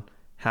son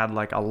had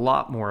like a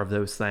lot more of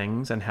those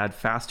things and had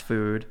fast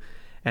food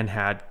and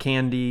had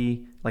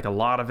candy, like a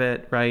lot of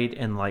it, right?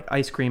 And like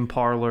ice cream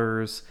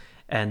parlors.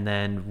 And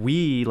then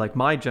we, like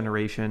my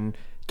generation,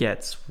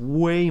 gets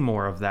way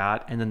more of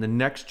that. And then the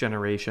next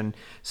generation.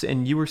 So,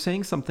 and you were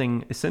saying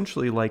something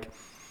essentially like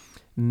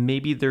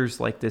maybe there's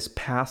like this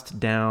passed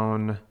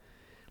down,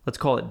 let's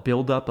call it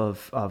buildup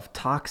of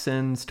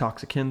toxins,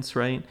 toxicants,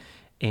 right?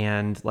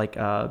 And like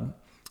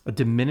a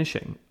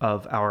diminishing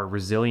of our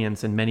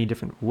resilience in many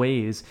different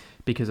ways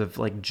because of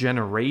like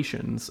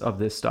generations of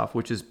this stuff,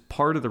 which is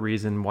part of the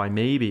reason why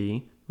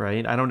maybe,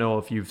 right? I don't know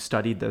if you've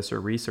studied this or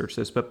researched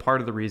this, but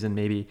part of the reason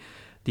maybe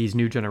these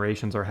new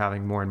generations are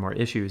having more and more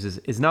issues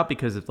is not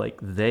because of like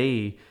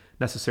they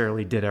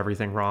necessarily did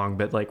everything wrong,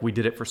 but like we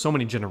did it for so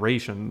many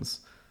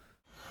generations.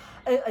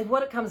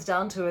 What it comes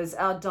down to is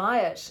our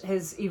diet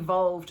has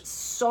evolved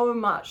so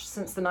much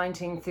since the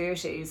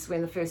 1930s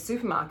when the first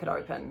supermarket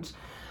opened.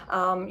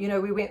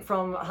 We went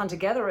from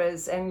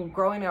hunter-gatherers and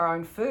growing our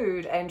own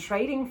food and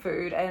trading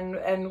food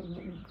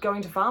and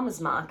going to farmers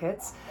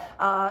markets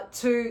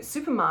to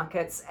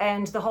supermarkets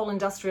and the whole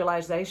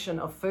industrialization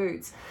of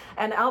foods.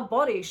 And our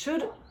body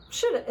should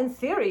in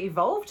theory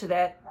evolve to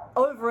that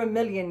over 1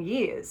 million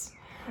years.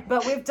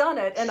 But we've done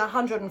it in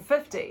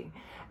 150.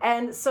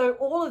 And so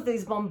all of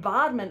these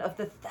bombardment of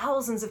the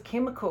thousands of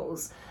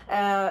chemicals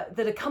that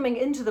are coming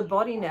into the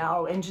body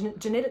now and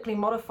genetically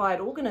modified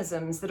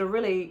organisms that are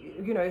really,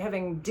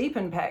 having deep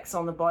impacts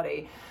on the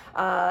body,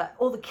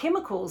 all the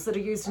chemicals that are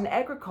used in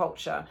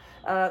agriculture,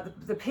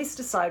 the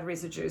pesticide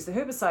residues, the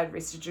herbicide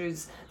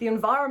residues, the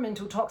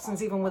environmental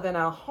toxins even within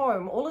our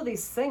home, all of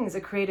these things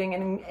are creating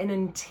an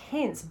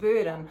intense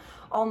burden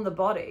on the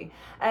body.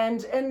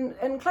 And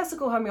in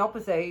classical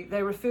homeopathy,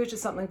 they refer to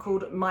something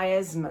called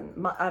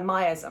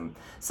miasm.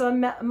 So a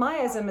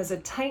miasm is a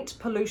taint,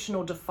 pollution,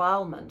 or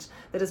defilement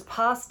that is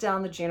passed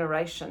down the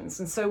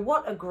generations. And so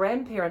what a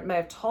grandparent may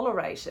have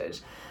tolerated,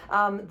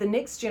 the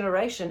next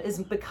generation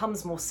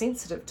becomes more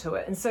sensitive to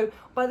it. And so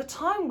by the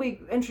time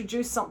we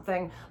introduce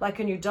something like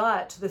a new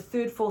diet to the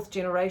third, fourth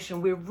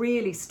generation, we're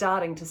really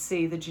starting to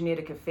see the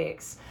genetic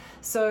effects.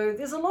 So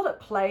there's a lot at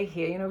play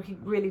here. We can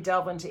really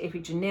delve into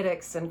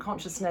epigenetics and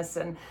consciousness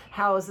and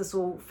how is this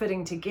all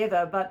fitting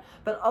together.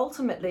 But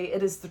ultimately,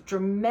 it is the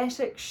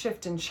dramatic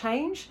shift and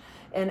change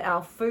in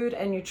our food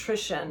and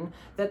nutrition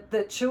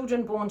that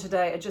children born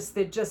today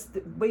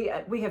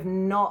we have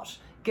not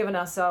given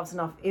ourselves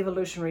enough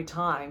evolutionary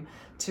time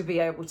to be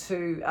able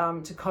to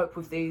cope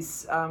with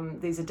these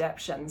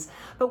adaptations.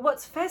 But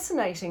what's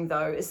fascinating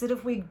though is that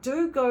if we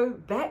do go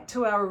back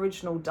to our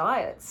original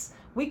diets,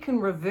 we can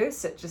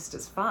reverse it just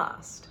as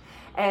fast.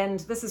 And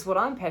this is what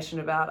I'm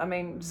passionate about. I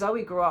mean,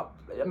 Zoe grew up,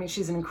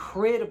 she's an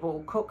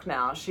incredible cook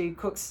now. She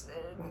cooks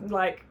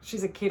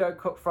she's a keto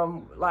cook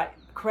from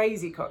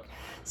crazy cook.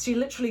 She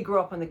literally grew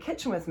up in the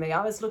kitchen with me.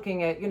 I was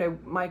looking at,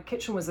 my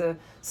kitchen was a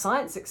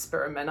science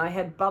experiment. I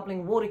had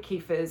bubbling water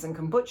kefirs and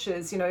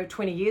kombuchas,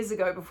 20 years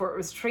ago before it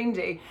was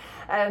trendy,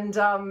 and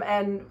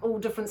all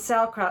different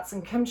sauerkrauts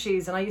and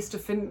kimchis. And I used to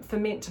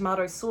ferment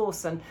tomato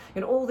sauce and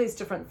all these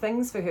different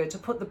things for her to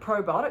put the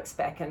probiotics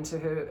back into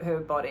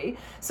her body.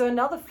 So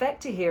another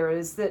factor here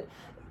is that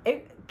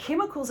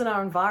chemicals in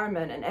our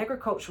environment and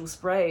agricultural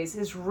sprays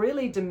has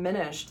really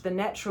diminished the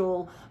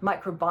natural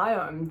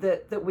microbiome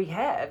that we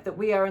have, that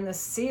we are in this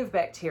sea of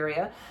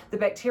bacteria. The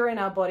bacteria in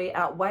our body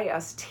outweigh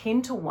us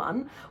 10 to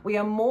 1. We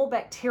are more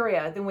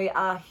bacteria than we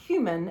are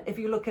human if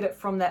you look at it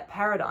from that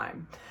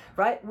paradigm.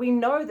 Right? We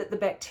know that the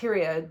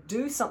bacteria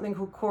do something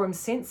called quorum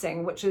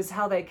sensing, which is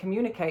how they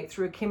communicate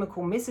through a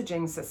chemical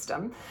messaging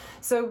system.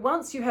 So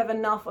once you have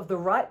enough of the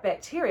right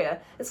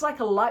bacteria, it's like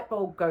a light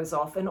bulb goes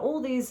off and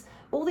all these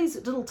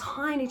little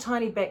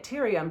tiny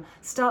bacterium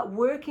start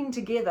working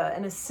together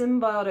in a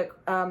symbiotic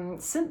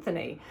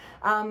symphony.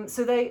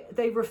 So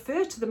they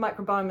refer to the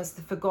microbiome as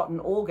the forgotten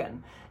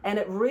organ. And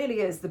it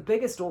really is the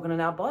biggest organ in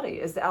our body,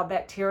 is our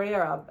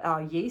bacteria,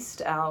 our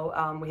yeast,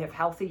 we have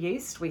healthy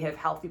yeast, we have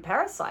healthy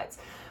parasites.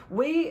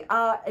 We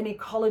are an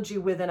ecology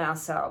within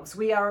ourselves.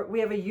 We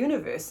have a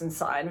universe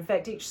inside. In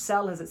fact, each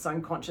cell has its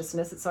own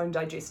consciousness, its own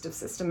digestive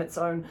system, its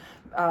own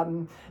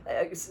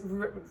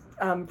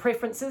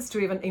preferences to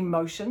even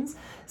emotions.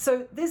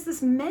 So there's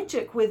this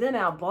magic within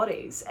our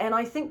bodies. And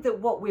I think that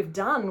what we've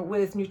done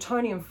with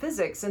Newtonian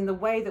physics and the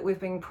way that we've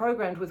been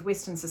programmed with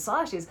Western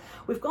societies,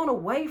 we've gone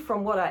away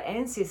from what our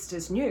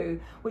ancestors knew,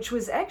 which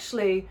was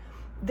actually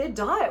their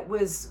diet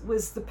was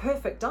the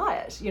perfect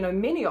diet.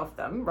 Many of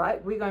them,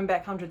 right? We're going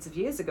back hundreds of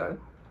years ago.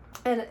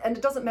 And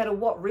it doesn't matter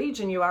what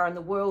region you are in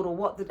the world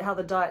or how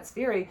the diets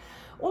vary.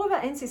 All of our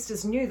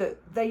ancestors knew that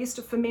they used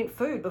to ferment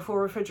food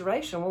before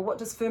refrigeration. Well, what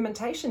does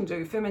fermentation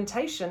do?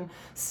 Fermentation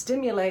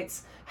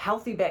stimulates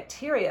healthy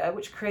bacteria,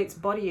 which creates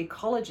body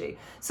ecology.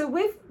 So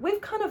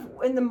we've kind of,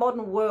 in the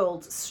modern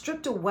world,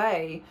 stripped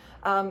away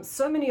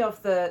so many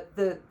of the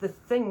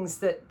things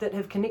that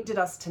have connected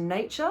us to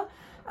nature,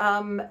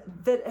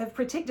 that have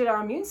protected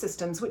our immune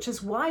systems, which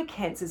is why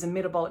cancers and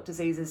metabolic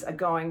diseases are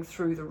going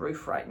through the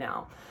roof right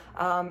now.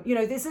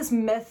 There's this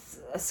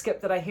myth,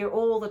 Skip, that I hear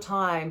all the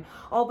time.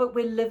 Oh, but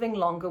we're living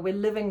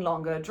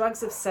longer.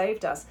 Drugs have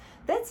saved us.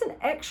 That's an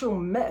actual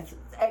myth.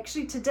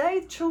 Actually,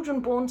 today, children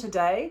born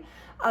today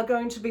are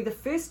going to be the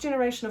first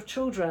generation of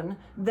children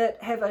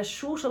that have a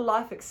shorter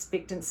life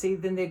expectancy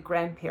than their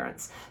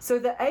grandparents. So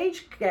the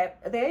age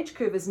gap, the age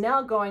curve is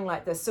now going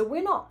like this. So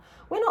we're not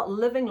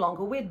living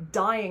longer, we're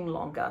dying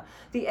longer.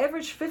 The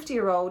average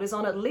 50-year-old is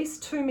on at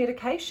least 2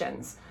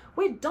 medications.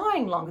 We're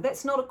dying longer.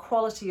 That's not a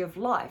quality of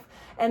life.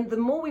 And the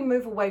more we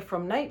move away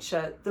from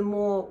nature, the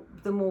more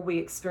we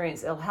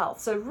experience ill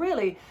health. So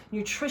really,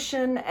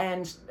 nutrition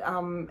and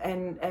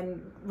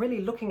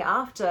really looking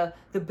after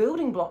the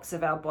building blocks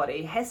of our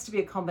body has to be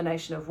a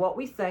combination of what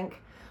we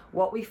think,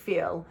 what we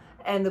feel,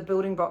 and the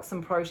building blocks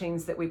and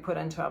proteins that we put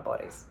into our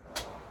bodies.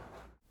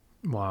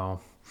 Wow.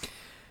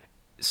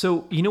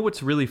 So, you know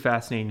what's really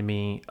fascinating to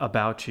me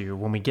about you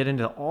when we get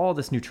into all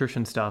this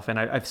nutrition stuff, and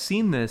I've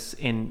seen this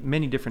in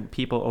many different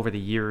people over the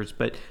years,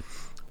 but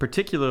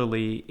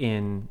particularly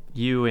in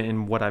you,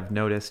 and what I've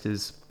noticed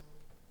is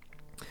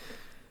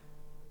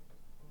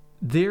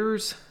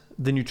there's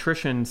the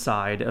nutrition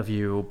side of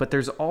you, but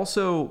there's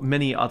also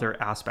many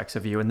other aspects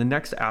of you. And the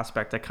next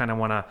aspect I kind of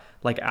want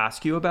to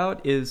ask you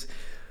about is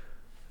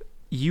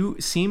you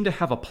seem to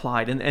have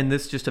applied, and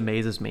this just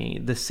amazes me,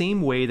 the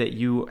same way that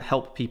you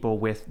help people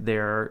with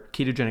their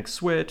ketogenic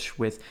switch,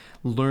 with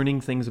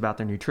learning things about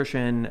their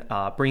nutrition,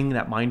 bringing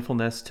that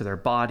mindfulness to their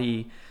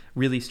body,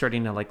 really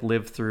starting to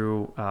live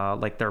through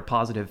their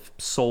positive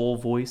soul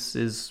voice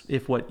is,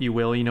 if what you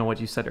will, what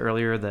you said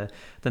earlier, the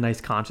nice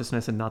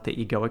consciousness and not the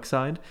egoic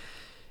side.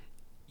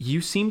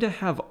 You seem to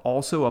have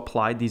also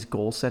applied these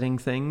goal setting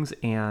things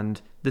and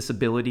this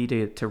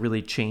ability to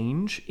really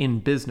change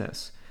in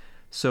business.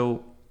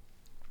 So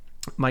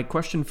my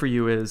question for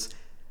you is,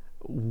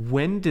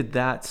 when did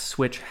that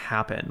switch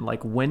happen?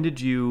 When did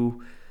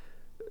you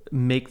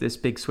make this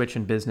big switch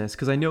in business?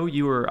 Because I know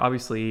you were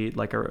obviously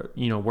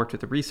worked with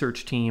the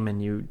research team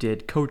and you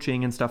did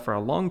coaching and stuff for a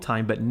long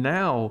time, but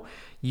now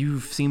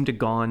you've seemed to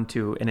gone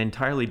to an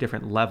entirely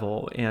different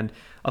level. And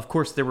of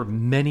course, there were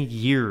many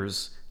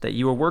years that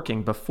you were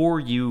working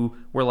before you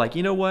were like,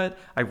 you know what,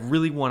 I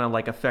really want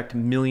to affect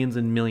millions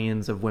and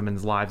millions of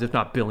women's lives, if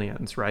not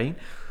billions, right?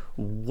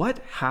 What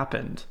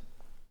happened?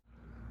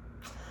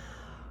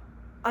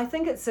 I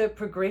think it's a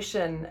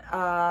progression.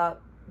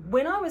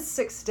 When I was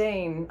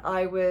 16,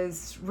 I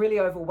was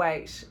really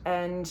overweight,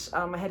 and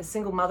I had a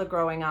single mother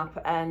growing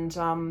up, and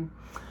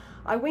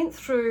I went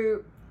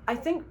through, I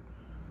think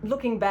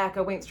looking back,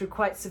 I went through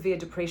quite severe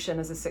depression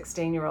as a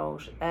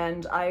 16-year-old,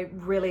 and I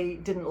really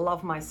didn't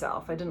love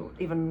myself. I didn't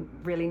even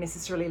really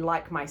necessarily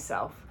like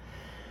myself.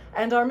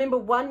 And I remember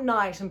one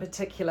night in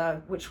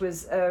particular, which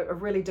was a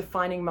really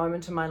defining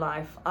moment in my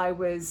life. I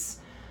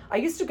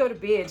used to go to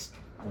bed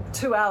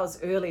 2 hours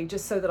early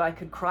just so that I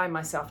could cry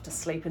myself to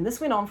sleep. And this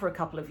went on for a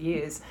couple of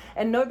years,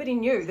 and nobody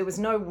knew. There was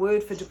no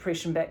word for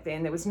depression back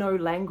then. There was no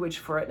language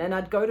for it. And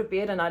I'd go to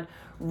bed and I'd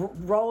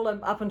roll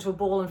up into a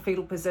ball in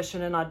fetal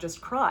position and I'd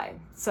just cry.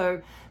 So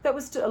that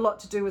was a lot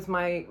to do with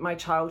my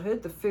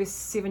childhood. The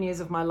first 7 years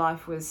of my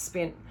life was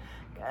spent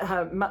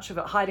much of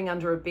it hiding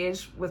under a bed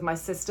with my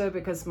sister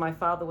because my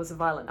father was a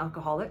violent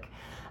alcoholic.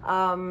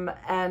 Once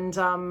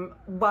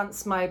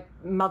my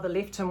mother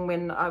left him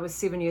when I was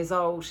 7 years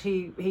old,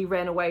 he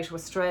ran away to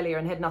Australia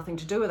and had nothing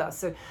to do with us.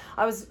 So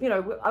I was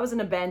an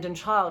abandoned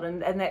child,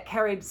 and that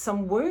carried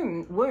some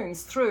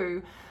wounds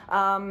through.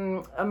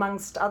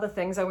 Amongst other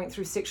things, I went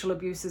through sexual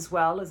abuse as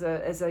well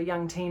as a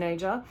young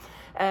teenager.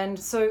 And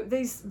so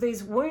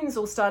these wounds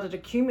all started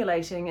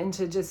accumulating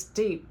into just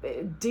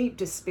deep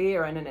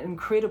despair and an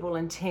incredible,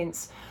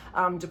 intense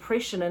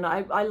depression. And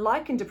I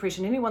liken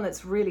depression, anyone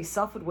that's really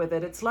suffered with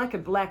it, it's like a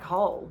black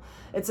hole.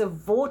 It's a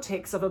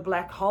vortex of a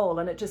black hole,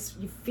 and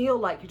you feel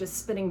like you're just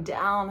spinning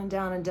down and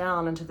down and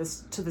down into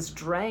this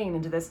drain,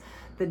 into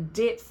the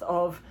depth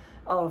of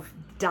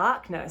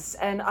darkness.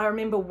 And I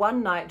remember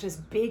one night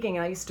just begging.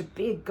 I used to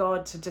beg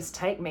God to just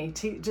take me.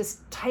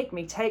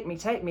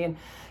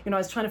 And I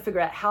was trying to figure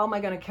out, how am I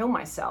going to kill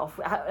myself?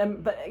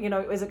 But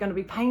is it going to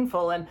be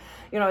painful? And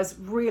I was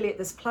really at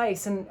this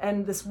place.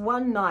 And this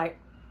one night,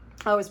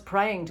 I was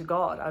praying to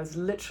God. I was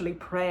literally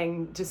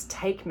praying, just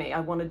take me.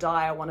 I want to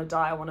die. I want to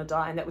die. I want to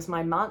die. And that was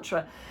my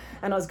mantra.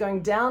 And I was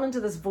going down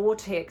into this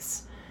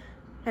vortex.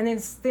 And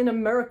then a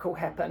miracle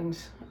happened.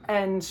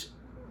 And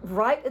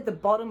right at the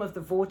bottom of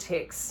the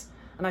vortex,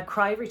 and I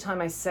cry every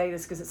time I say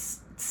this because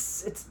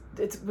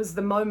it was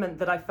the moment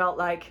that I felt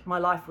like my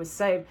life was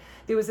saved.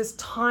 There was this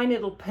tiny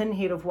little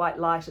pinhead of white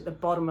light at the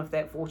bottom of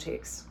that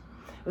vortex.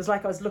 It was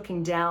like I was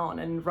looking down,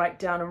 and right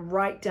down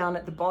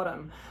at the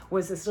bottom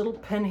was this little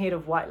pinhead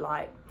of white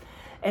light.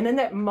 And in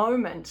that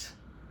moment,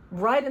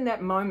 right in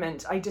that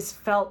moment, I just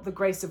felt the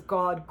grace of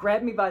God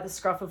grab me by the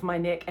scruff of my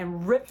neck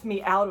and rip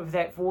me out of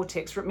that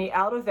vortex, rip me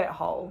out of that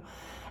hole,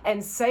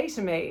 and say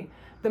to me,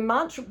 the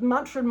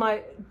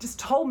mantra just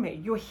told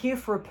me, you're here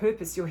for a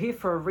purpose, you're here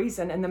for a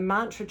reason. And the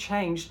mantra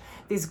changed.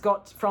 There's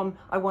got from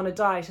I want to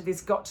die to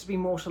there's got to be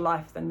more to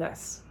life than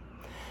this.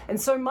 And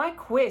so my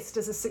quest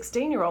as a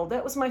 16-year-old,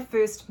 that was my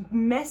first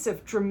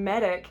massive,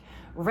 dramatic,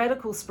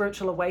 radical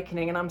spiritual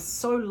awakening. And I'm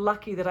so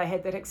lucky that I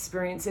had that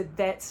experience at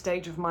that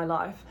stage of my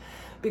life.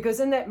 because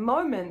in that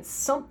moment,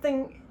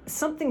 something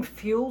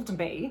fueled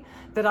me,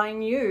 that I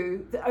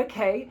knew that,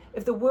 okay,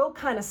 if the world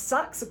kind of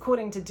sucks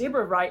according to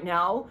Deborah right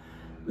now,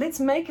 let's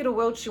make it a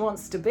world she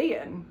wants to be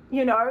in.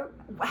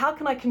 How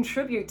can I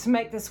contribute to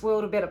make this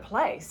world a better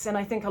place? And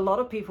I think a lot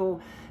of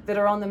people that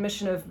are on the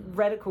mission of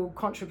radical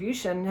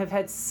contribution have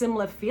had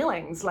similar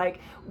feelings. Like,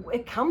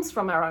 it comes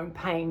from our own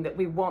pain that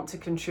we want to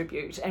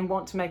contribute and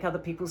want to make other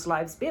people's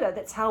lives better.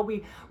 That's how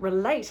we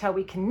relate, how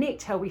we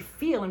connect, how we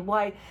feel, and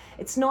why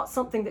it's not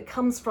something that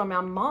comes from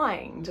our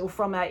mind or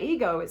from our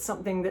ego. It's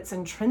something that's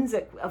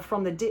intrinsic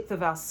from the depth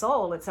of our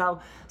soul. It's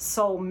our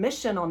soul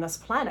mission on this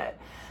planet.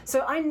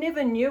 So I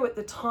never knew at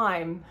the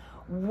time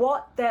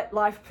what that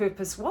life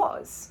purpose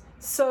was.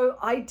 So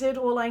I did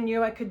all I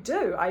knew I could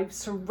do. I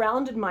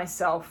surrounded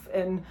myself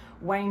in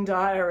Wayne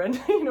Dyer and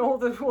all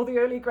the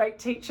early great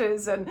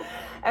teachers, and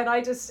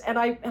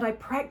I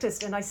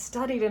practiced and I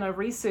studied and I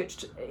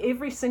researched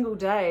every single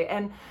day.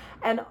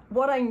 And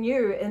what I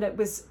knew, and it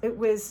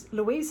was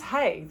Louise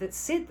Hay that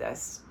said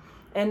this,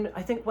 and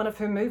I think one of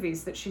her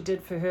movies that she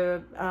did for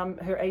her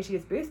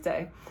 80th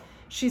birthday,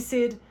 she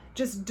said,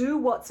 just do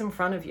what's in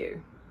front of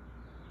you.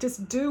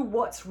 Just do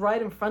what's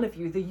right in front of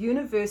you. The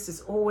universe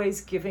is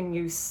always giving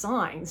you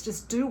signs.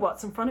 Just do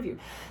what's in front of you.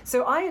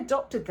 So I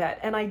adopted that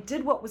and I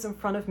did what was in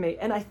front of me.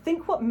 And I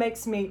think what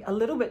makes me a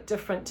little bit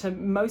different to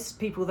most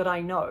people that I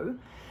know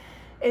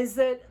is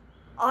that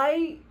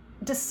I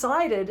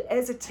decided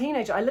as a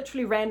teenager, I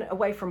literally ran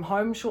away from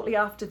home shortly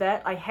after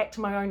that. I hacked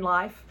my own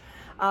life.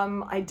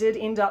 I did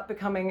end up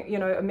becoming,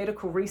 a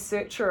medical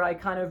researcher. I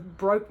kind of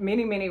broke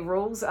many, many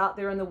rules out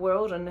there in the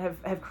world and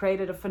have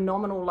created a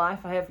phenomenal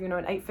life. I have, an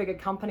 8-figure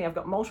company. I've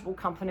got multiple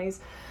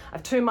companies.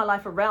 I've turned my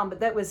life around, but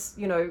that was,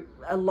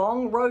 a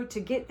long road to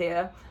get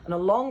there and a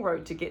long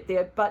road to get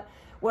there. But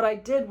what I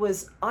did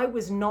was I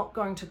was not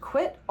going to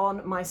quit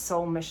on my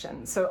soul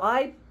mission. So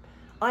I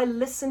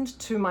listened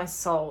to my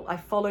soul. I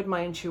followed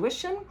my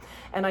intuition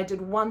and I did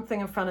one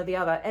thing in front of the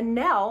other. And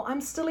now I'm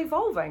still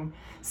evolving.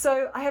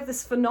 So I have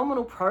this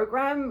phenomenal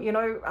program,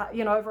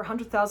 over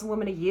 100,000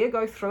 women a year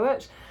go through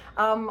it.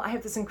 I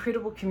have this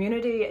incredible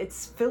community. It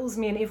fills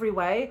me in every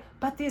way,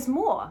 but there's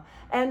more.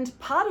 And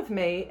part of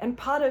me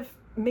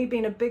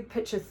being a big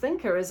picture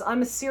thinker is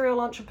I'm a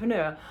serial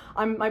entrepreneur.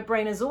 My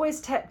brain is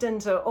always tapped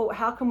into,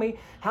 how can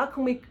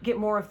we get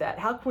more of that?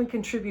 How can we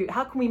contribute?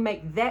 How can we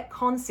make that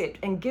concept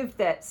and give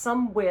that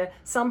somewhere,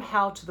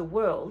 somehow to the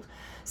world?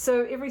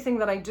 So everything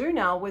that I do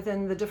now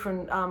within the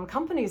different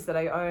companies that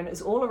I own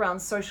is all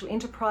around social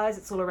enterprise.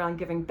 It's all around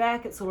giving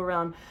back. It's all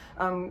around,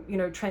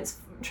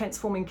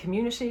 transforming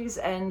communities.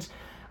 And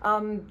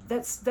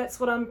that's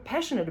what I'm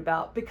passionate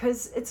about,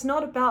 because it's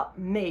not about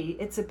me.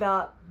 It's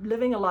about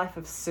living a life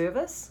of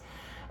service.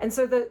 And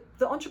so the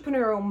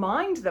entrepreneurial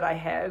mind that I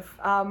have,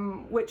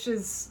 which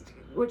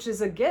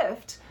is a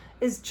gift,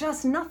 is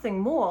just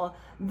nothing more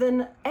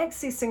than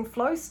accessing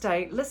flow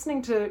state,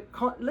 listening to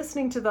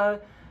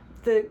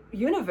the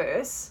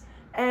universe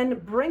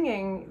and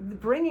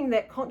bringing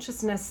that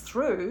consciousness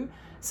through.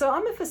 So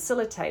I'm a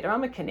facilitator,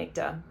 I'm a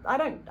connector. I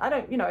don't,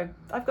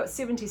 I've got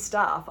 70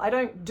 staff. I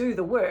don't do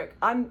the work.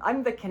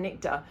 I'm the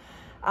connector.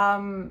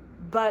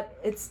 But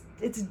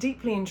it's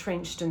deeply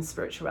entrenched in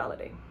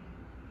spirituality.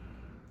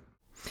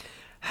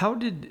 How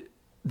did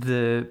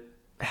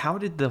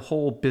the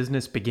whole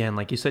business begin?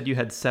 Like you said, you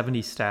had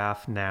 70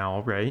 staff now,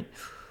 right?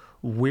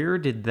 Where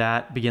did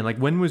that begin? Like,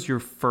 when was your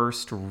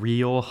first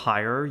real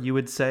hire, you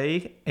would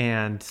say,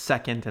 and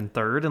second and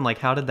third? And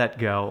how did that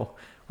go?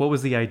 What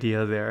was the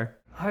idea there?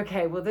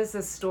 Okay, well, there's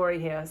a story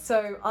here.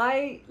 So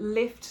I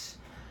left.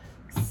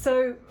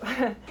 So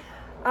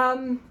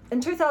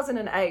in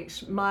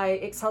 2008, my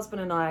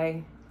ex-husband and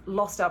I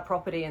lost our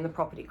property in the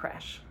property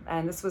crash.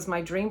 And this was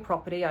my dream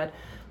property. I'd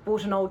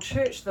bought an old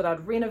church that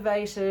I'd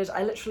renovated.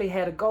 I literally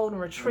had a golden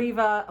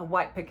retriever, a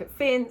white picket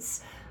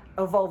fence,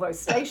 a Volvo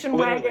station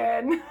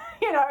wagon.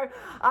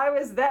 I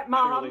was that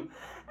mom. Really?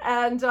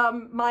 And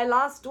my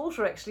last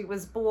daughter actually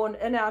was born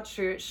in our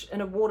church in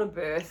a water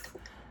birth,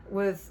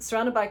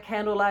 surrounded by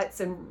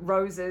candlelights and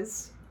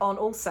roses on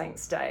All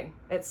Saints Day,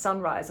 at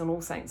sunrise on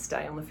All Saints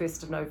Day on the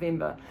 1st of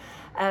November.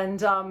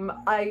 And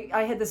I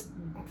had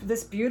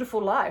this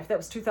beautiful life. That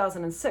was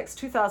 2006.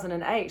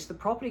 2008, the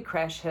property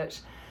crash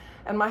hit,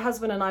 and my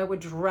husband and I were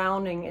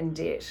drowning in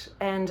debt.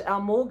 And our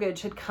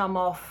mortgage had come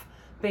off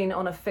being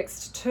on a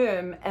fixed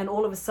term and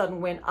all of a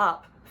sudden went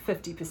up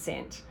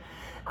 50%.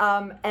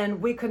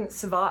 And we couldn't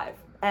survive.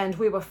 And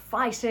we were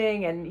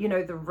fighting, and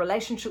the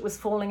relationship was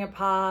falling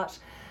apart.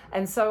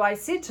 And so I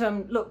said to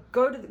him, look,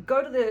 go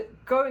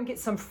and get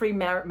some free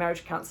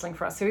marriage counseling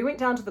for us. So he went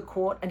down to the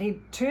court, and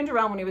he turned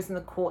around when he was in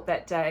the court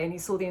that day and he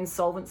saw the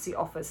insolvency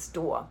office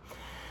door.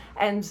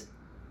 And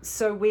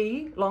so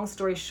we, long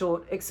story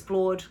short,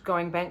 explored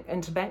going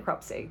into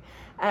bankruptcy.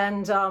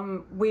 And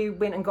we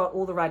went and got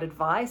all the right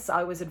advice.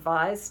 I was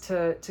advised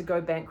to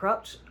go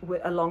bankrupt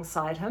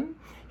alongside him.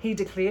 He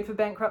declared for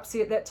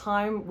bankruptcy at that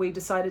time. We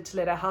decided to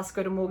let our house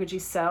go to mortgagee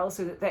sale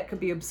so that could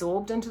be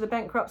absorbed into the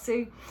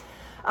bankruptcy.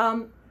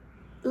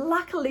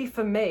 Luckily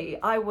for me,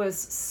 I was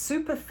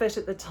super fit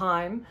at the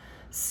time.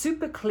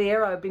 super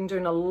clear. I've been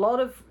doing a lot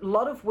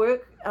of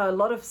work, a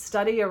lot of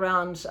study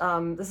around,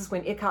 this is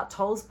when Eckhart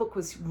Tolle's book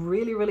was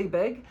really, really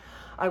big.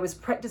 I was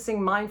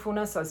practicing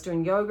mindfulness, I was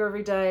doing yoga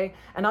every day,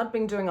 and I'd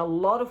been doing a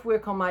lot of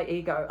work on my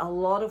ego, a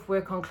lot of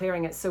work on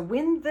clearing it. So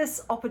when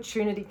this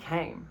opportunity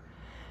came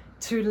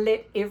to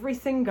let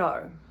everything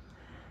go,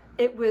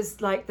 it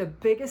was like the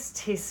biggest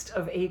test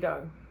of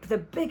ego, the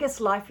biggest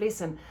life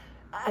lesson.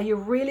 Are you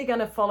really going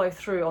to follow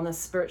through on this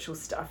spiritual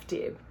stuff,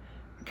 Deb?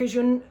 Because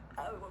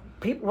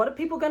what are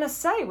people going to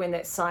say when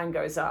that sign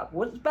goes up?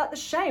 What about the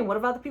shame? What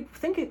are other people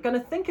going to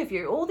think of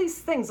you? All these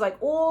things, like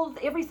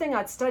everything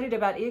I'd studied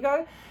about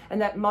ego, and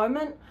that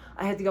moment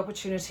I had the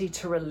opportunity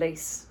to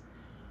release.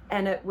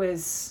 And it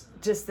was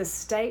just the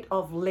state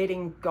of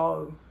letting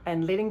go.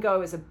 And letting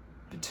go is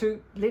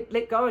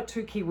let go are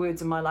two key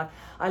words in my life.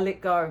 I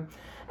let go.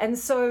 And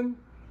so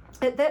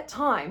at that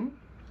time,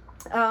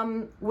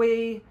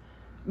 we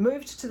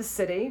moved to the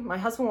city. My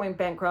husband went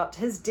bankrupt.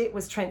 His debt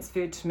was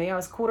transferred to me. I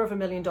was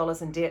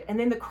 $250,000 in debt. And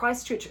then the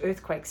Christchurch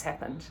earthquakes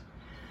happened.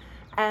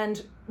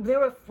 And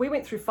we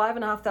went through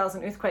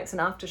 5,500 earthquakes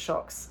and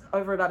aftershocks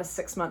over about a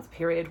 6-month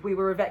period. We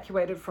were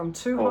evacuated from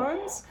 2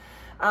 homes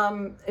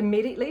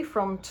immediately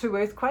from 2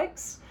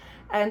 earthquakes.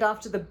 And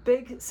after the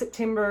big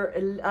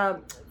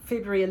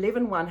February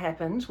 11 one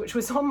happened, which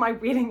was on my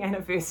wedding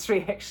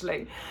anniversary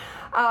actually,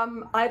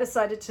 I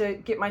decided to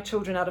get my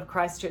children out of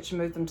Christchurch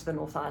and move them to the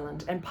North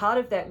Island. And part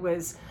of that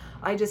was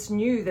I just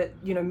knew that,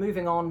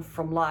 moving on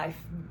from life,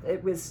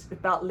 it was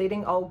about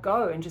letting old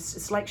go and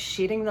it's like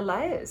shedding the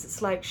layers.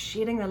 It's like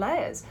shedding the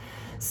layers.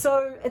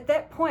 So at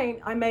that point,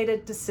 I made a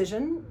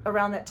decision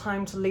around that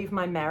time to leave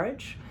my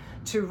marriage,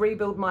 to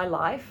rebuild my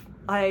life.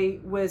 I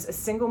was a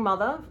single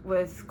mother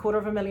with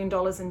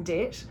 $250,000 in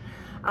debt.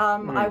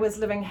 I was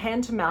living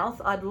hand to mouth.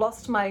 I'd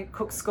lost my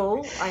cook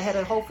school. I had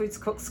a Whole Foods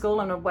cook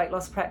school and a weight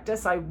loss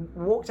practice. I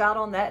walked out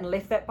on that and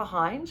left that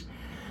behind.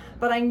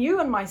 But I knew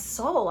in my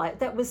soul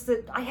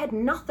I had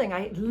nothing.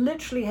 I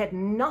literally had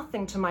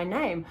nothing to my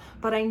name,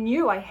 but I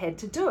knew I had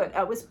to do it.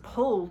 I was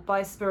pulled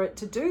by spirit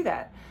to do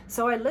that.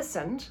 So I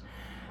listened.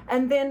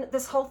 And then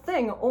this whole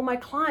thing, all my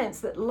clients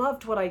that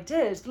loved what I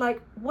did,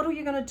 like, what are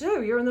you going to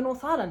do? You're in the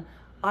North Island.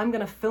 I'm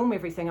going to film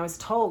everything. I was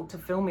told to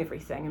film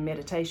everything in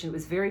meditation. It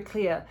was very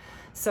clear.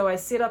 So I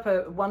set up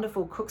a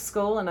wonderful cook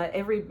school, and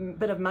every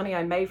bit of money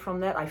I made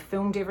from that, I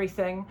filmed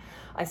everything.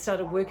 I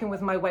started working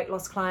with my weight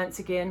loss clients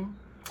again,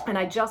 and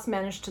I just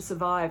managed to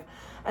survive.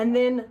 And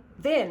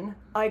then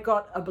I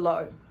got a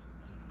blow.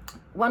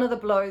 One of the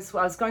blows,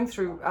 I was going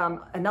through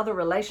another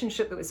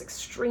relationship that was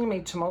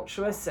extremely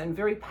tumultuous and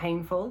very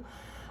painful,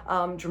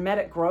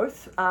 dramatic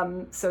growth.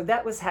 So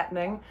that was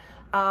happening.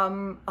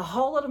 A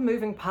whole lot of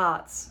moving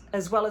parts,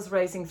 as well as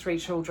raising 3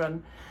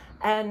 children.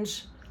 And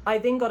I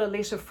then got a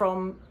letter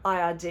from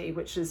IRD,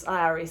 which is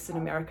IRS in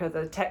America,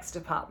 the tax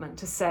department,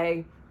 to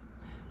say,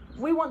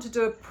 we want to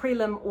do a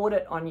prelim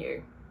audit on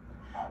you.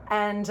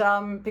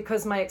 And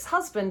because my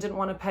ex-husband didn't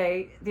want to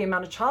pay the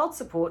amount of child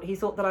support, he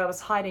thought that I was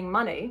hiding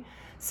money.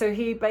 So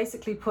he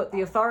basically put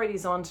the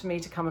authorities on to me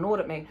to come and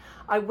audit me.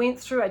 I went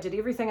through, I did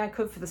everything I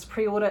could for this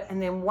pre-audit.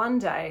 And then one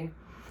day,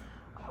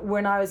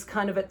 when I was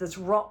kind of at this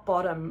rock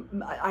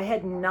bottom, I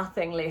had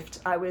nothing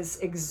left. I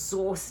was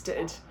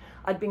exhausted.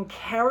 I'd been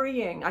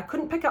carrying, I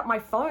couldn't pick up my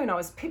phone. I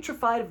was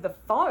petrified of the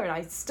phone.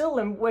 I still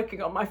am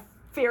working on my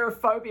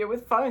fearophobia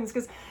with phones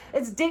because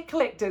it's debt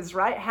collectors,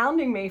 right?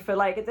 Hounding me for,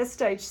 like, at this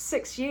stage,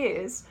 6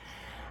 years.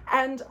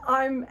 And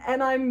I'm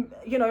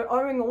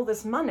owing all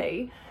this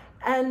money.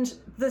 And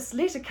this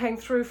letter came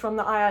through from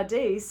the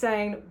IRD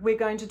saying, we're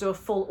going to do a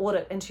full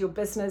audit into your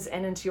business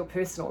and into your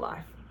personal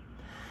life.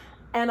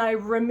 And I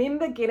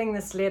remember getting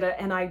this letter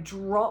and I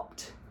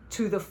dropped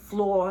to the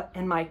floor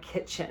in my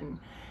kitchen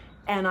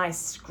and I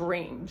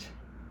screamed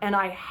and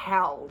I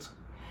howled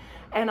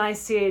and I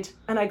said,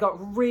 and I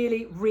got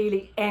really,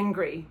 really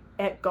angry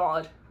at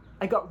God.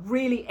 I got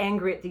really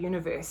angry at the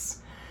universe.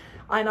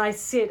 And I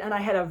said, and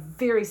I had a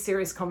very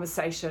serious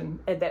conversation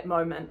at that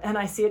moment. And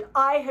I said,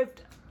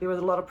 there was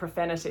a lot of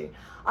profanity.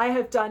 I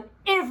have done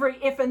every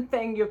effing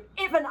thing you've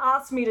even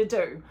asked me to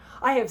do.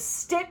 I have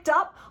stepped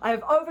up. I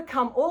have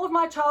overcome all of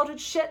my childhood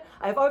shit.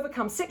 I have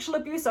overcome sexual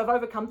abuse. I've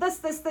overcome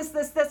this.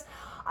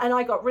 And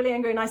I got really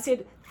angry and I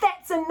said,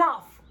 that's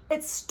enough.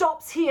 It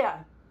stops here.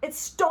 It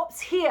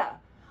stops here.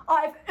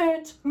 I've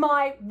earned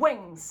my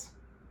wings.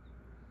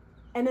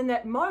 And in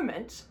that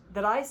moment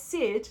that I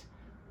said,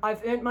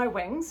 I've earned my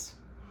wings,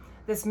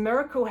 this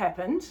miracle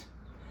happened.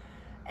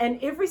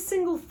 And every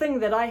single thing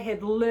that I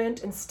had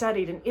learned and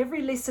studied, and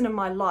every lesson in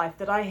my life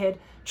that I had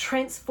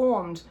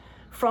transformed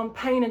from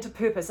pain into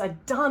purpose,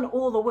 I'd done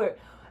all the work,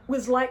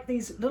 was like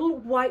these little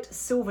white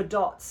silver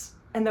dots.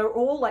 And they were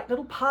all like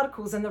little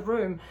particles in the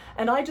room.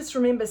 And I just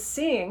remember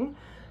seeing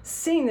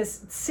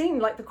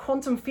like the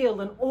quantum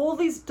field, and all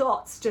these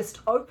dots just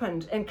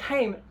opened and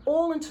came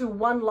all into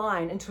one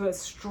line, into a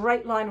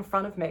straight line in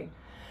front of me.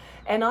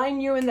 And I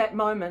knew in that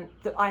moment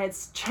that I had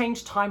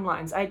changed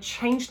timelines. I had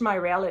changed my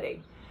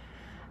reality.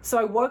 So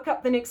I woke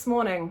up the next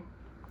morning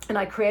and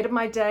I created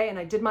my day and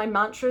I did my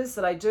mantras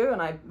that I do,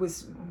 and I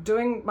was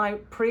doing my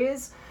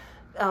prayers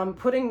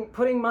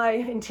putting my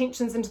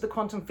intentions into the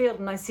quantum field,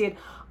 and I said,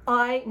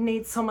 I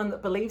need someone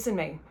that believes in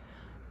me.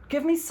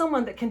 Give me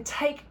someone that can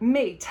take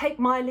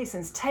my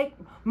lessons, take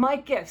my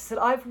gifts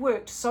that I've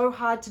worked so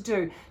hard to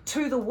do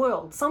to the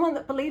world. Someone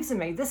that believes in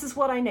me. This is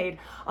what I need.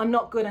 I'm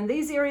not good in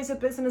these areas of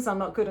business. I'm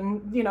not good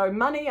in,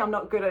 money. I'm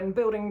not good in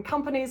building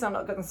companies. I'm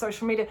not good in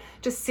social media.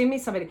 Just send me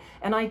somebody.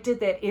 And I did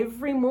that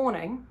every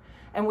morning.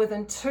 And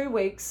within 2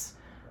 weeks,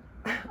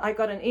 I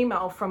got an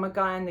email from a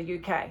guy in the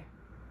UK.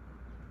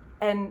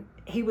 And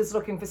he was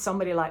looking for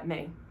somebody like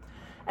me.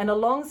 And a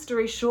long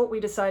story short, we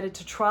decided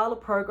to trial a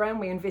program.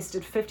 We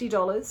invested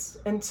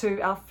 $50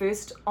 into our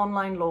first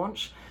online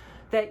launch.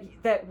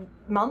 That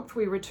month,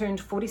 we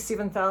returned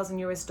 47,000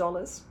 US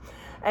dollars.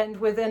 And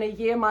within a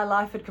year, my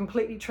life had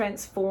completely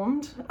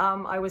transformed.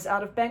 I was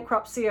out of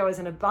bankruptcy. I was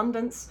in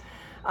abundance.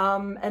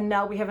 And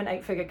now we have an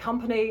 8-figure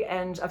company.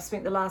 And I've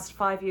spent the last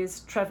 5 years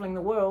traveling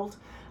the world,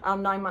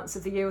 9 months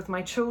of the year with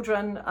my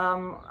children.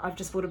 I've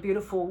just bought a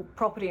beautiful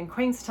property in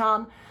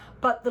Queenstown.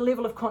 But the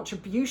level of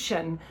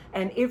contribution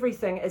and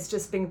everything has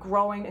just been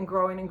growing and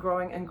growing and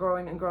growing and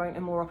growing and growing,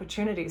 and more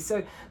opportunities.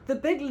 So the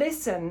big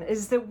lesson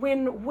is that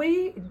when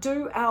we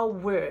do our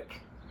work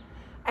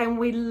and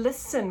we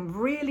listen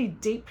really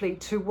deeply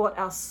to what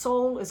our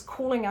soul is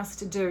calling us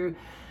to do,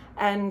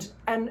 and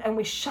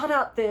we shut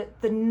out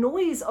the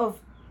noise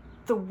of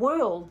the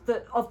world,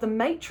 of the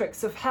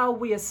matrix of how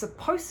we are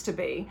supposed to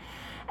be,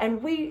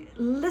 and we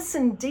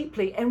listen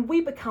deeply, and we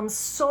become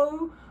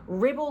so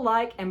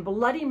rebel-like and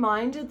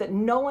bloody-minded that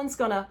no one's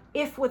gonna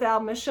F with our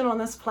mission on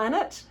this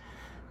planet,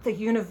 the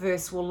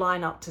universe will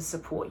line up to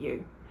support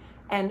you.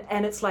 And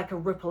it's like a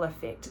ripple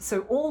effect.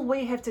 So all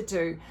we have to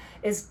do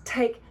is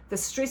take the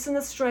stress and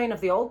the strain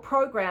of the old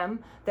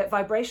program, that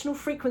vibrational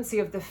frequency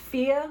of the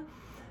fear,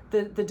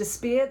 the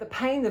despair, the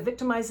pain, the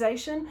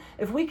victimization.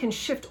 If we can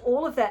shift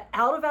all of that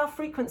out of our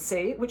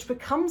frequency, which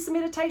becomes the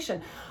meditation.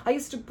 I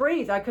used to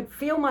breathe, I could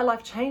feel my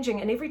life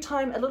changing, and every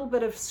time a little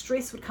bit of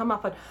stress would come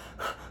up,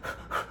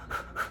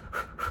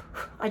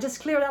 I just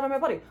clear it out of my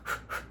body.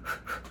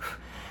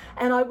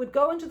 And I would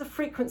go into the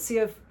frequency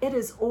of, it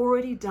is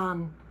already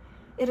done.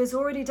 It is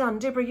already done.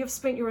 Deborah, you've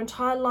spent your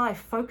entire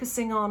life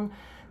focusing on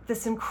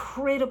this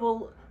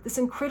incredible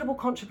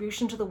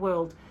contribution to the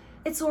world.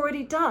 It's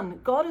already done.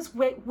 God is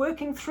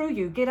working through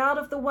you. Get out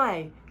of the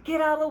way.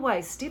 Get out of the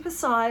way. Step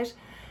aside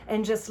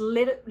and just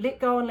let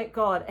go and let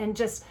God. And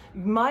just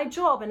my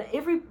job, and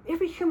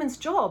every human's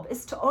job,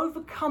 is to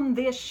overcome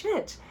their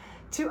shit,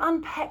 to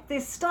unpack their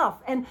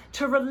stuff, and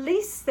to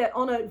release that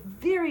on a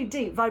very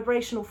deep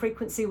vibrational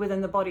frequency within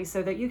the body,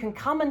 so that you can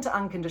come into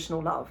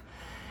unconditional love.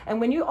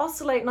 And when you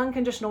oscillate in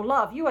unconditional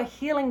love, you are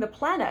healing the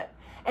planet,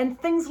 and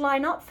things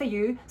line up for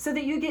you so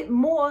that you get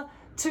more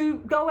to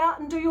go out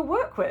and do your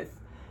work with.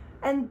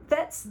 And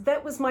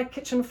that was my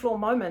kitchen floor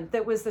moment.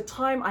 That was the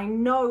time I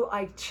know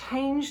I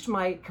changed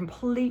my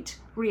complete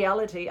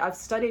reality. I've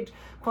studied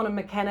quantum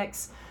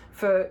mechanics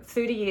for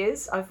 30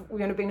 years. I've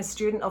been a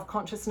student of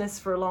consciousness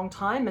for a long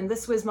time. And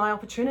this was my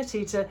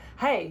opportunity to,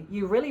 hey,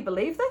 you really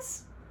believe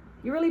this?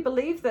 You really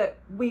believe that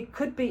we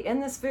could be in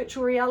this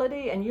virtual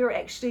reality and you're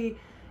actually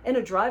in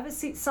a driver's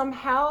seat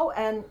somehow?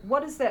 And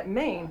what does that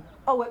mean?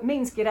 Oh, it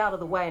means get out of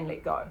the way and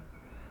let go.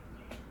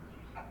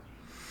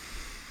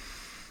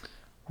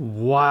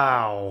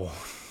 Wow.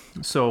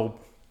 So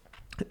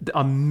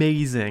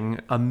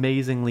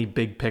amazingly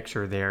big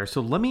picture there.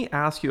 So let me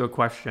ask you a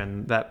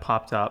question that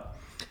popped up,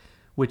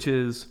 which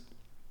is,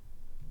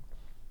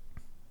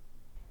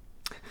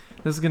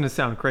 this is going to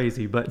sound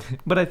crazy, but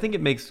I think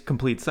it makes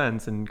complete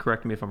sense, and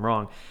correct me if I'm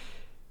wrong.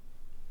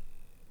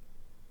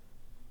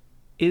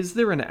 Is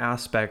there an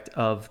aspect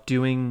of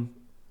doing,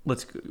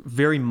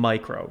 very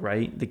micro,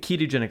 right? The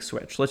ketogenic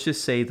switch. Let's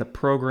just say the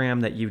program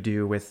that you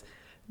do with,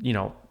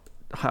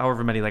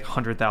 however many,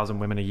 100,000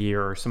 women a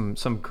year, or some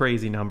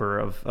crazy number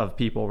of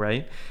people,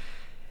 right?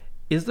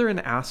 Is there an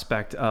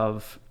aspect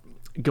of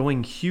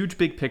going huge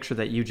big picture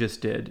that you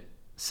just did,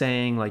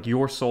 saying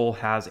your soul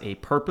has a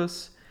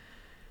purpose,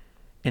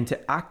 and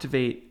to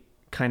activate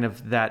kind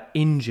of that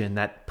engine,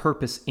 that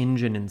purpose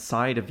engine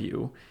inside of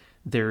you,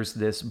 there's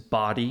this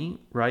body,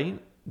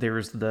 right?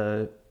 There's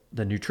the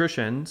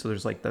nutrition. So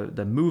there's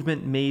the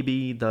movement,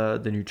 maybe the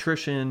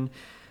nutrition,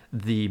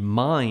 the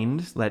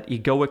mind, that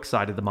egoic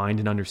side of the mind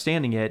and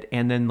understanding it,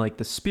 and then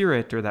the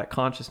spirit, or that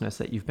consciousness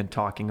that you've been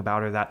talking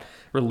about, or that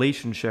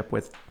relationship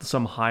with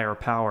some higher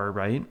power,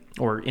 right?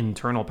 Or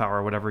internal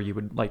power, whatever you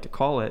would like to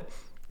call it.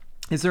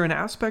 Is there an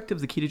aspect of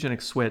the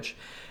ketogenic switch,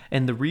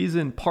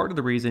 and part of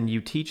the reason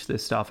you teach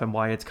this stuff and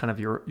why it's kind of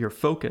your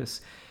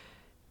focus,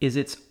 is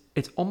it's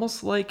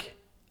almost like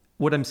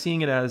what I'm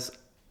seeing it as,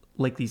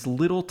 these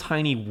little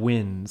tiny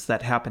wins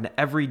that happen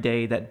every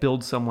day that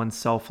build someone's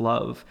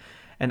self-love.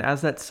 And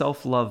as that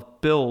self-love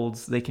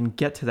builds, they can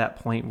get to that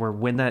point where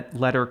when that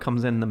letter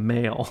comes in the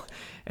mail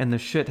and the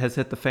shit has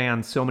hit the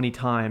fan so many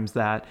times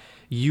that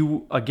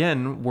you,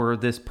 again, were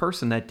this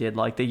person that did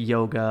the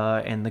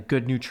yoga and the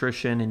good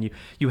nutrition, and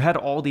you had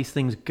all these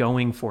things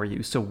going for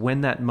you. So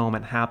when that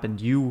moment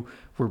happened, you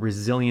were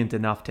resilient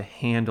enough to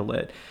handle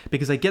it.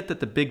 Because I get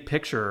that the big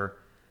picture,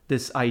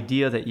 this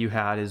idea that you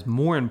had is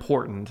more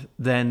important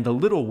than the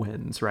little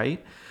wins,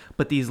 right?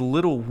 But these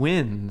little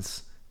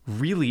wins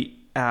really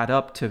add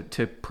up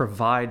to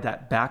provide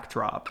that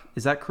backdrop.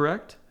 Is that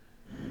correct?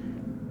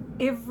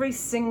 Every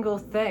single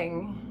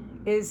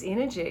thing is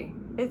energy.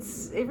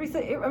 It's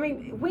everything. I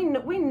mean,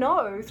 we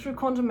know through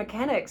quantum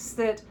mechanics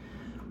that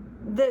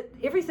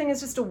everything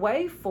is just a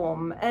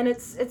waveform, and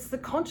it's the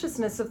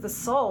consciousness of the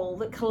soul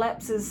that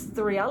collapses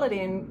the reality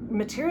and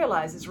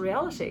materializes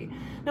reality.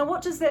 Now,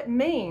 what does that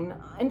mean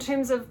in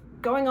terms of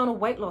going on a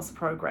weight loss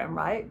program,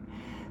 right?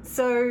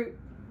 So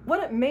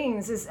what it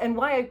means is, and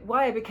why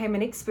I became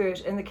an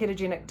expert in the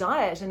ketogenic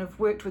diet and have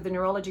worked with the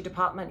neurology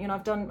department,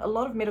 I've done a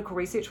lot of medical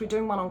research. We're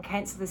doing one on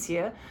cancer this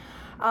year.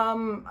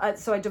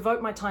 So I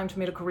devote my time to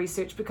medical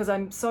research because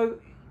I'm so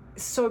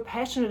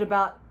passionate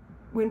about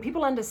when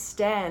people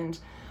understand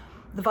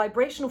the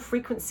vibrational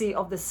frequency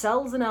of the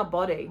cells in our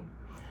body.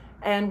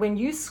 And when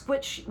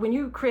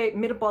you create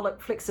metabolic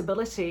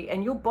flexibility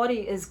and your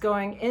body is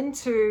going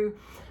into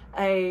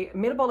a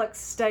metabolic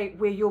state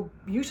where you're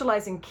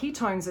utilizing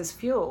ketones as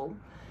fuel,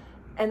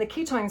 and the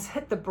ketones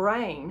hit the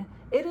brain,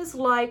 it's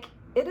like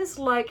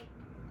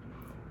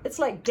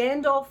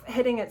Gandalf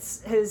hitting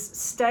his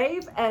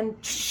stave and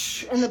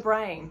in the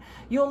brain.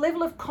 Your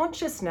level of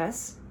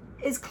consciousness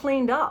is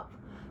cleaned up.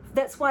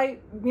 That's why,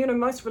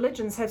 most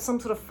religions have some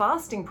sort of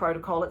fasting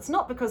protocol. It's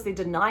not because they're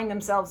denying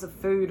themselves of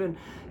food and,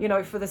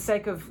 for the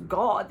sake of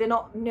God. They're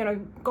not,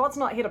 God's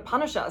not here to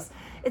punish us.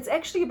 It's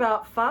actually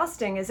about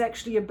fasting is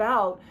actually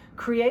about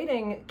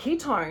creating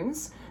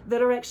ketones that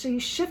are actually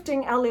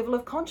shifting our level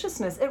of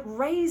consciousness. It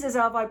raises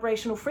our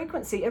vibrational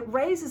frequency. It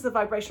raises the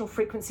vibrational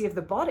frequency of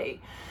the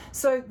body.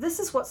 So this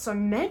is what's so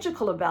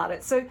magical about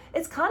it. So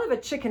it's kind of a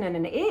chicken and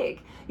an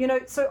egg.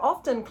 So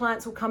often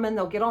clients will come in,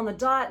 they'll get on the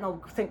diet and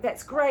they'll think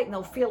that's great and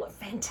they'll feel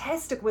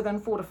fantastic within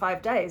 4 to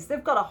 5 days.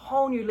 They've got a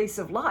whole new lease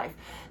of life.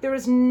 There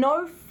is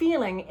no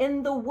feeling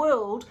in the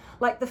world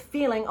like the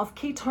feeling of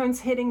ketones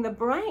hitting the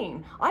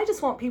brain. I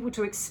just want people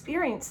to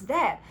experience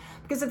that,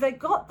 because if they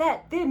got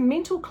that, their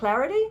mental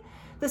clarity,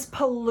 this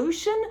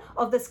pollution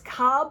of this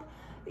carb,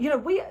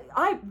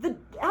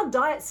 our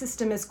diet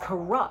system is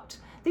corrupt.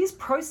 These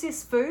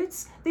processed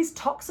foods, these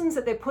toxins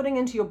that they're putting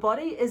into your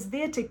body is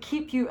there to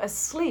keep you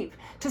asleep,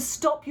 to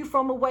stop you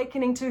from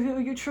awakening to who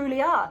you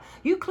truly are.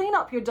 You clean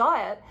up your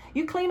diet,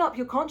 you clean up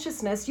your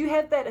consciousness, you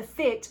have that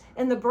effect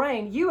in the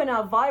brain. You are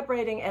now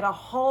vibrating at a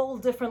whole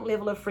different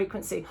level of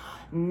frequency.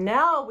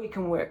 Now we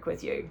can work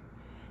with you.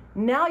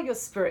 Now your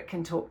spirit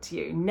can talk to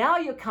you. Now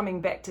you're coming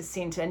back to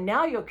center.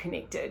 Now you're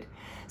connected.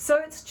 So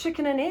it's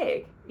chicken and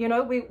egg.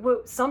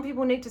 Some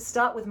people need to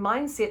start with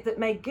mindset that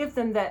may give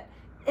them that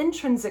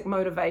intrinsic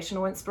motivation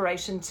or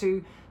inspiration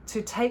to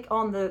take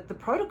on the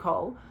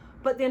protocol.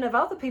 But then if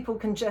other people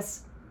can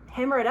just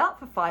hammer it out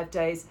for 5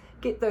 days,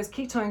 get those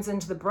ketones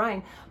into the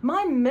brain.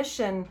 My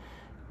mission,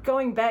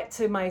 going back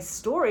to my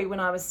story when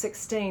I was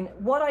 16,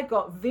 what I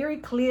got very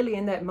clearly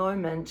in that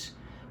moment,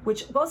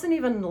 which wasn't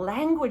even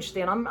language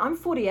then. I'm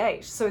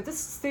 48, so this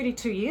is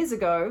 32 years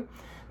ago.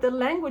 The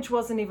language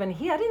wasn't even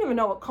here. I didn't even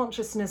know what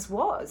consciousness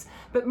was.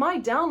 But my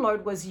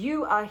download was,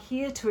 you are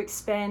here to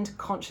expand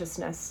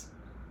consciousness.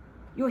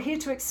 You're here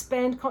to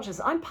expand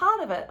consciousness. I'm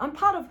part of it. I'm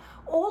part of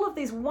all of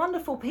these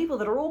wonderful people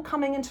that are all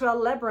coming into our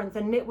labyrinth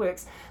and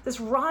networks, this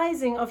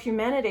rising of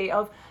humanity,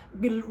 of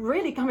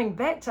really coming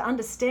back to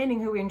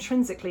understanding who we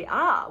intrinsically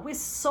are. We're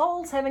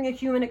souls having a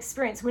human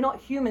experience. We're not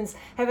humans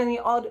having the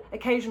odd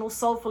occasional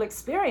soulful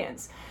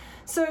experience.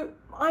 So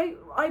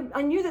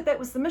I knew that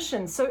was the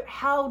mission. So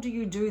how do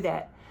you do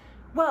that?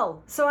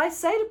 Well, so I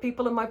say to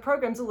people in my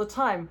programs all the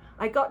time,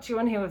 I got you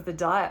in here with the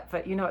diet,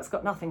 but it's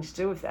got nothing to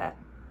do with that.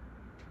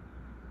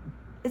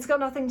 It's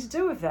got nothing to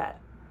do with that.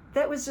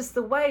 That was just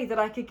the way that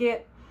I could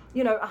get,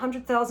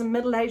 100,000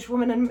 middle-aged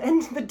women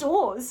in the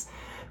doors,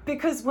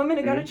 because women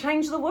are going to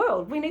change the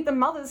world. We need the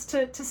mothers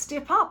to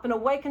step up and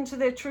awaken to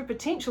their true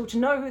potential, to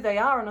know who they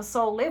are on a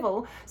soul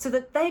level, so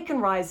that they can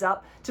rise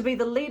up to be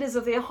the leaders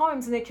of their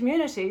homes and their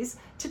communities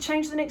to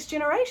change the next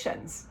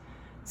generations.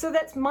 So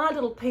that's my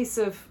little piece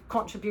of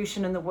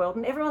contribution in the world,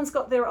 and everyone's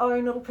got their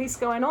own little piece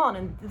going on,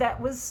 and that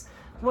was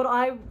what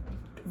I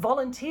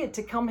volunteered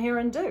to come here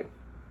and do.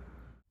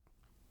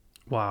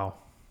 Wow,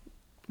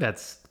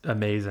 that's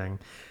amazing.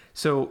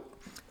 So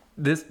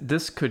this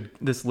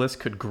list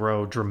could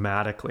grow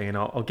dramatically, and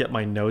I'll get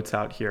my notes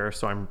out here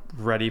so I'm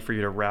ready for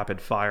you to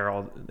rapid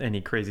fire any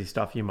crazy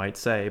stuff you might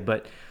say.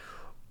 But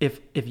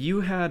if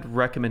you had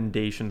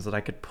recommendations that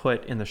I could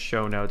put in the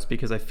show notes,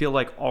 because I feel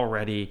like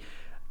already,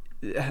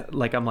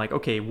 I'm like,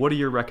 okay, what are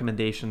your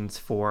recommendations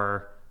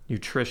for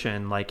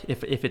nutrition? Like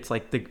if it's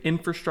like the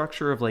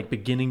infrastructure of like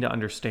beginning to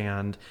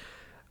understand,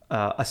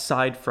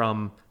 aside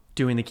from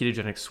doing the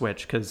ketogenic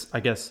switch, because I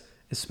guess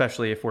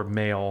especially if we're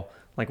male,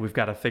 like we've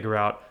got to figure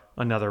out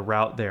another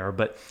route there.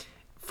 But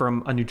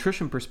from a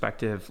nutrition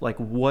perspective, like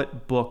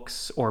what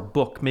books or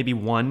book, maybe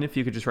one, if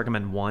you could just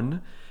recommend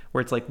one,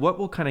 where it's like, what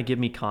will kind of give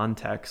me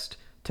context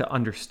to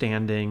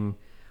understanding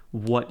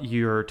what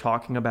you're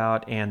talking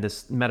about and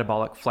this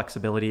metabolic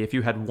flexibility. If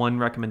you had one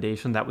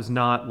recommendation that was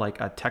not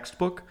like a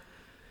textbook,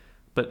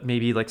 but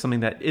maybe like something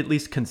that at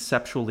least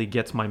conceptually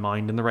gets my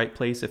mind in the right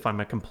place if I'm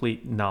a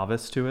complete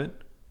novice to it?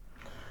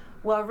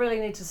 Well, I really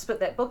need to spit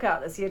that book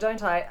out this year,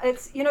 don't I?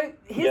 It's,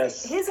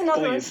 Yes, here's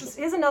another please.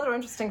 here's another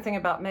interesting thing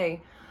about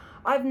me.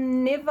 I've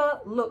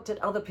never looked at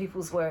other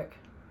people's work.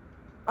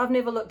 I've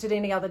never looked at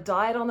any other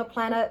diet on the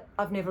planet.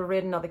 I've never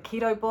read another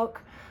keto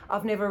book.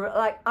 I've never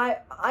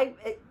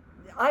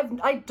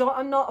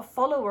I'm not a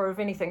follower of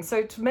anything.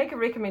 So to make a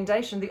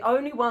recommendation, the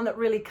only one that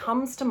really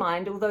comes to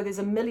mind, although there's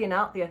a million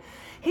out there,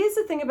 here's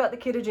the thing about the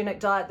ketogenic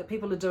diet that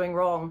people are doing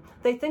wrong.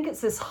 They think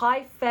it's this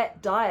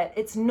high-fat diet.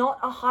 It's not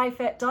a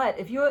high-fat diet.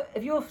 If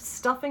you're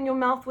stuffing your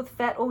mouth with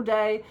fat all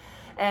day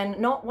and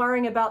not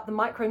worrying about the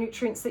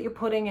micronutrients that you're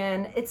putting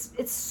in,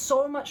 it's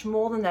so much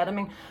more than that. I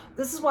mean,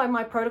 this is why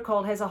my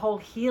protocol has a whole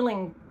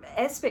healing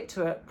aspect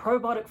to it.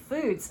 Probiotic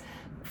foods,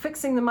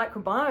 fixing the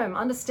microbiome,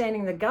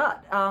 understanding the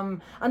gut,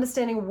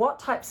 understanding what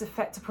types of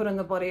fat to put in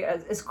the body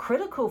is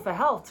critical for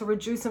health, to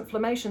reduce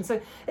inflammation. So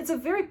it's a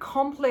very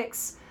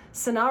complex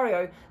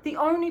scenario. The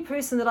only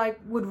person that I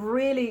would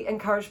really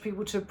encourage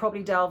people to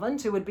probably delve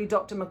into would be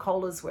Dr.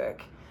 McCullough's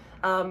work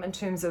in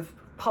terms of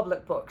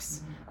public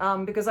books,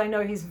 because I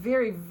know he's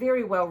very,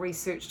 very well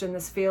researched in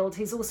this field.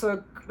 He's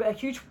also a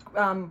huge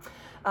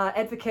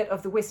advocate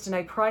of the Weston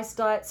A. Price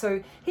diet.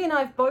 So he and I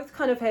have both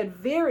kind of had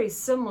very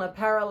similar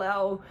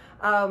parallel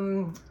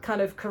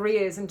kind of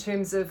careers in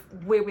terms of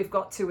where we've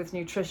got to with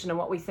nutrition and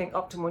what we think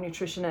optimal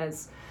nutrition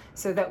is.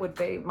 So that would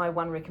be my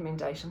one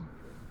recommendation.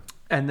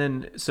 And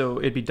then, so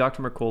it'd be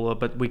Dr. Mercola,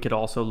 but we could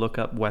also look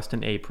up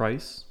Weston A.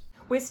 Price.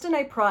 Weston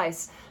A.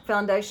 Price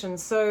Foundation.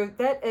 So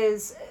that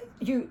is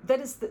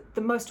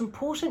the most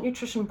important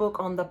nutrition book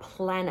on the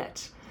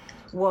planet.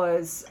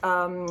 Was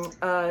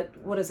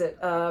what is it?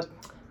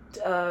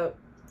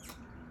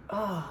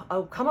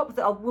 I'll come up with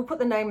it. We'll put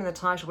the name in the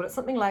title, but it's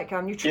something like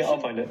Nutrition, I'll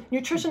find it.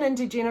 Nutrition and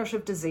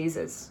Degenerative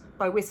Diseases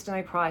by Weston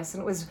A. Price.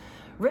 And it was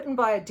written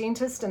by a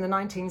dentist in the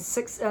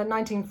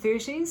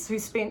 1930s who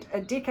spent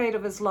a decade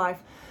of his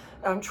life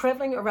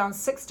traveling around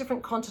 6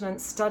 different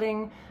continents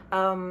studying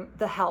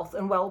the health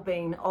and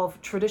well-being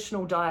of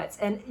traditional diets.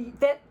 And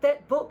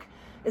that book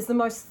is the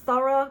most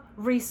thorough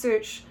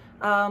research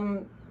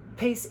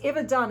piece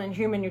ever done in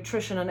human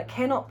nutrition, and it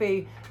cannot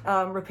be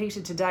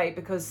repeated today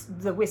because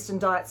the Western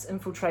diet's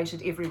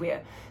infiltrated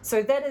everywhere.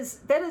 So that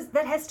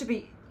has to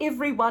be,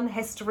 everyone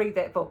has to read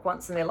that book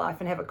once in their life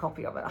and have a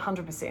copy of it,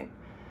 100%.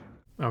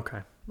 Okay,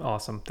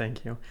 awesome,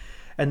 thank you.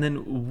 And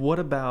then what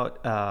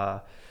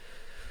about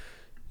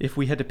if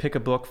we had to pick a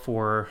book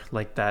for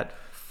like that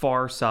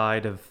far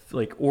side of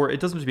like, or it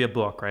doesn't have to be a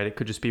book, right? It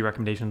could just be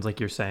recommendations like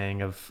you're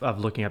saying of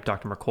looking up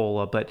Dr.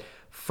 Mercola, but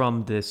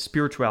from the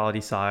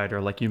spirituality side,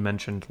 or like you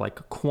mentioned, like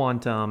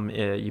quantum,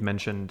 you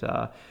mentioned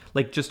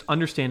like just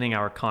understanding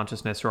our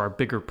consciousness or our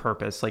bigger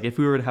purpose. Like if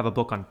we were to have a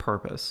book on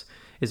purpose,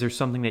 is there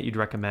something that you'd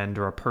recommend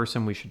or a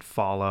person we should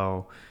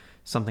follow,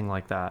 something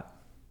like that?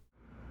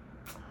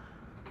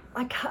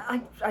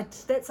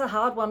 That's a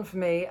hard one for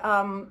me.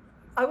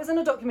 I was in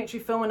a documentary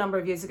film a number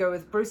of years ago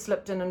with Bruce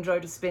Lipton and Joe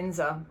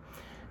Dispenza.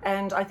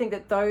 And I think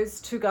that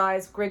those two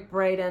guys, Greg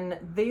Braden,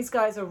 these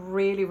guys are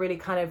really, really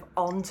kind of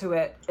onto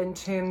it in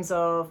terms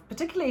of,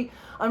 particularly,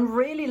 I'm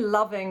really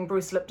loving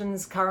Bruce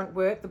Lipton's current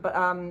work,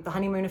 the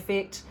honeymoon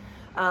effect.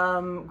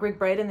 Greg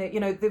Braden,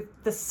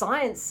 the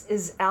science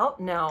is out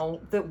now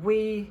that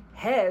we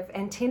have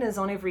antennas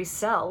on every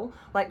cell,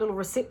 like little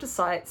receptor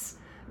sites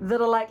that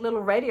are like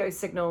little radio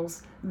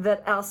signals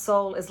that our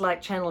soul is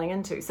like channeling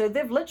into. So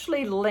they've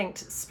literally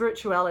linked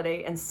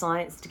spirituality and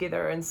science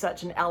together in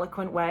such an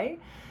eloquent way.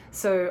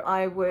 So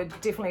I would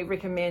definitely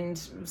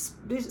recommend,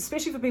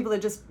 especially for people that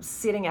are just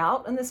setting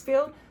out in this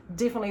field,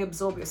 definitely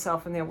absorb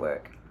yourself in their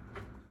work.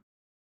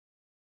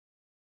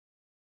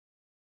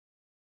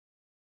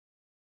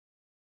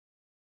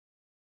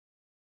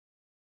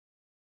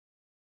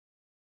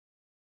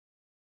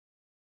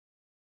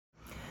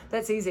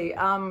 That's easy.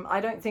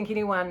 I don't think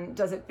anyone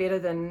does it better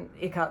than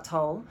Eckhart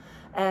Tolle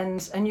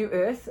and A New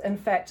Earth. In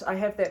fact, I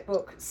have that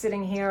book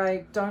sitting here.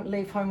 I don't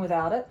leave home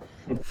without it.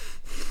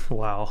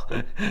 Wow.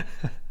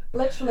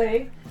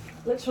 Literally.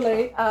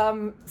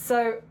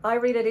 So I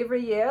read it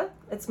every year.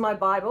 It's my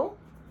Bible.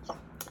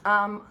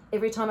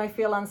 Every time I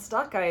feel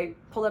unstuck, I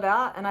pull it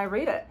out and I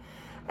read it.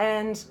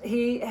 And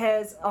he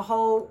has a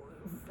whole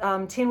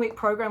 10-week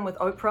program with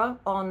Oprah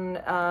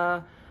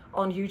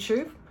on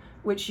YouTube,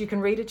 which you can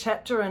read a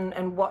chapter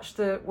and watch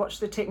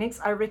the techniques.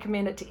 I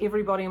recommend it to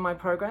everybody in my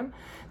program.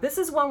 This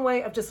is one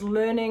way of just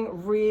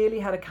learning really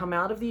how to come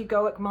out of the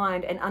egoic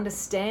mind and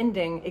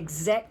understanding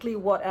exactly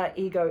what our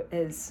ego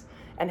is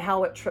and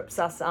how it trips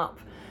us up.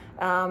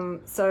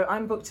 So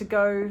I'm booked to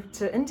go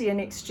to India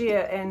next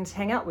year and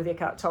hang out with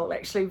Eckhart Tolle,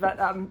 actually, but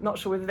I'm not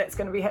sure whether that's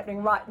going to be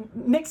happening right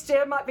next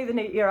year. It might be the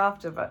year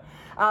after, but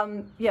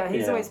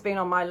he's always been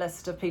on my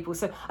list of people.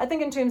 So I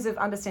think in terms of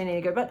understanding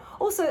ego, but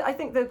also I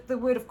think the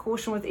word of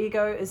caution with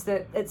ego is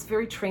that it's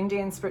very trendy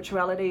in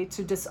spirituality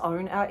to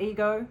disown our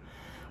ego.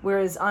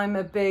 Whereas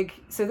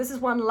so this is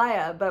one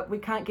layer, but we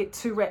can't get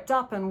too wrapped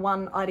up in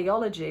one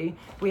ideology.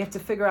 We have to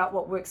figure out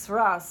what works for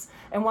us.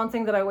 And one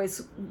thing that I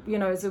always,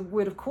 as a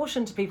word of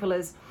caution to people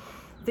is,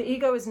 the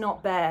ego is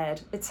not bad.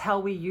 It's how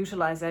we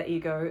utilize our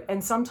ego.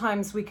 And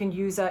sometimes we can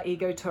use our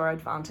ego to our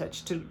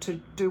advantage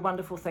to do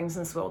wonderful things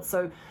in this world.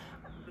 So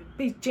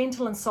be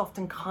gentle and soft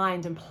and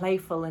kind and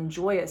playful and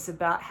joyous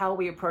about how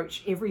we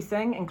approach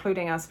everything,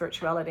 including our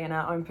spirituality and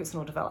our own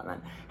personal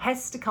development.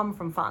 Has to come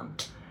from fun.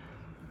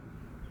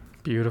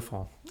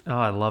 Beautiful. Oh,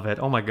 I love it.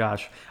 Oh my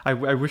gosh. I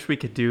wish we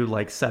could do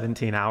like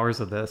 17 hours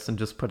of this and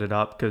just put it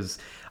up, because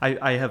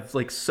I have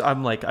I just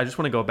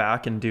want to go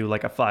back and do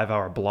like a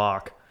 5-hour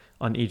block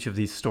on each of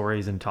these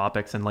stories and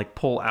topics and like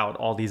pull out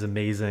all these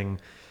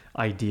amazing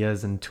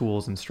ideas and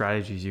tools and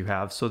strategies you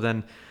have. So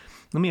then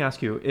let me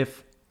ask you,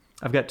 if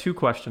I've got 2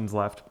 questions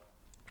left.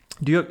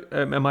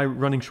 Am I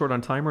running short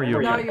on time, or are you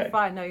okay? No, you're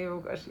fine. No, you're all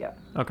good. Yeah.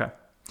 Okay.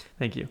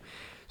 Thank you.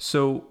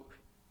 So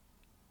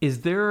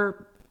is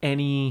there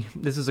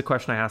this is a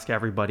question I ask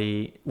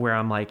everybody, where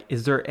I'm like,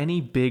 is there any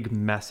big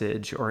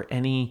message or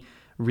any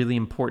really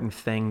important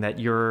thing that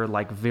you're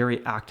like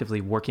very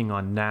actively working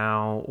on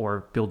now,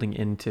 or building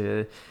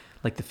into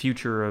like the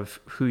future of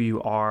who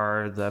you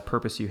are, the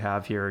purpose you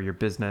have here, your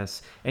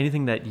business,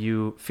 anything that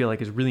you feel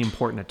like is really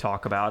important to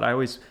talk about? I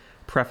always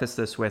preface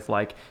this with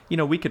like,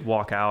 we could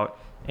walk out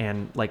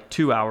and like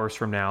 2 hours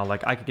from now,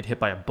 like I could get hit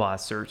by a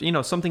bus, or,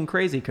 something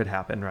crazy could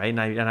happen. Right.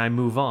 And I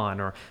move on,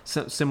 or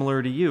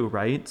similar to you.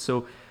 Right.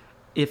 So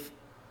if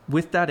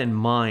with that in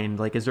mind,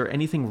 like, is there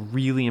anything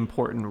really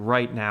important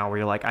right now where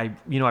you're like, I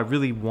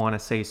really want to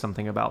say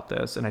something about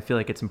this, and I feel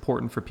like it's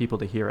important for people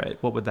to hear it?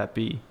 What would that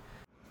be?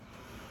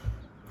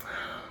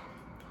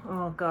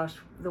 Oh gosh,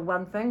 the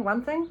one thing.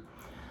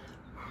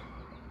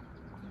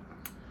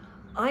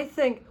 I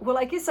think, well,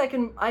 I guess I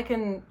can,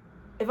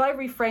 if I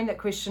reframe that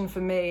question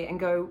for me and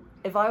go,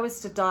 if I was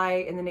to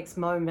die in the next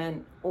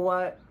moment,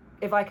 or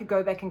if I could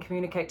go back and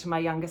communicate to my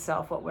younger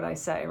self, what would I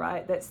say,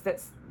 right?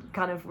 That's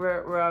kind of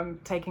where I'm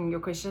taking your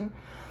question.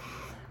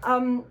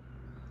 I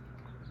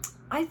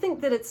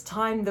think that it's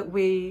time that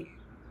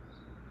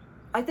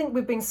I think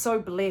we've been so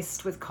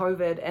blessed with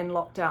COVID and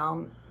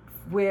lockdown,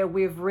 where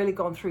we've really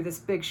gone through this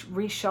big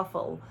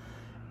reshuffle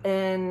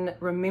in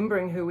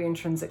remembering who we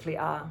intrinsically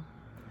are.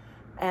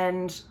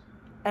 And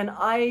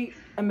I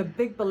am a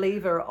big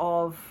believer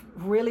of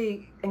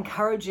really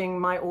encouraging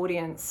my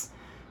audience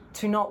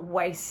to not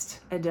waste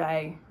a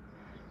day.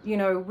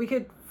 We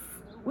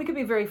could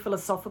be very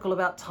philosophical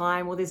about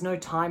time, or there's no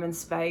time and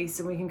space,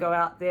 and we can go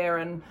out there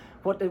and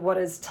what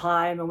is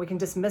time, and we can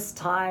dismiss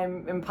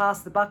time and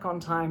pass the buck on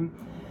time.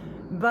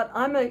 But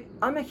I'm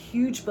a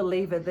huge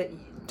believer that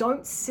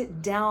don't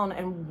sit down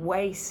and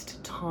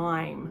waste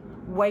time,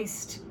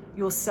 waste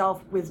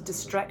yourself with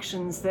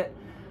distractions that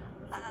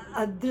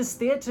are just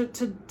there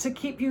to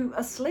keep you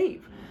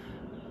asleep.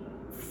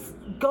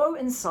 Go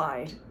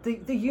inside.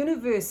 The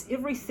universe,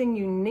 everything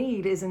you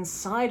need is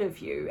inside of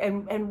you,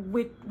 and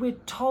we're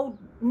told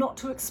not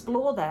to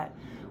explore that.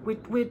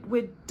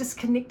 We're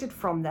disconnected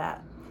from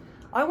that.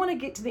 I want to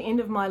get to the end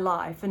of my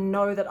life and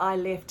know that I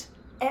left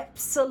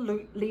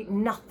absolutely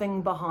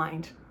nothing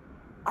behind.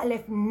 I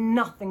left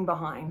nothing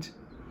behind.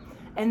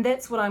 And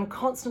that's what I'm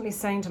constantly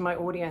saying to my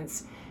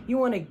audience. You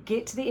want to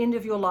get to the end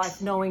of your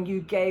life knowing you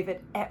gave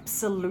it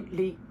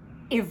absolutely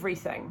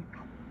everything.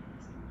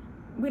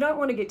 We don't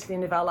want to get to the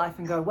end of our life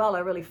and go, well, I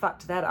really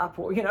fucked that up,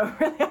 or, really,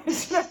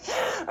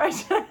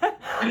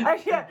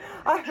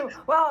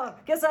 well,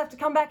 guess I have to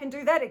come back and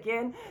do that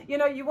again.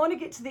 You want to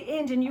get to the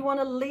end, and you want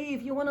to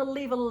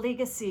leave a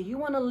legacy. You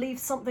want to leave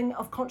something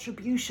of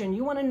contribution.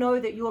 You want to know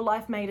that your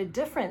life made a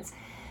difference.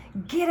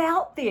 Get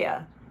out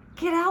there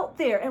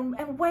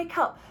and wake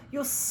up.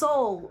 Your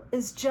soul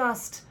is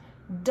just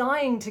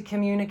dying to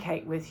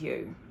communicate with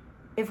you.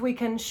 If we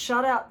can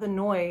shut out the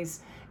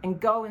noise and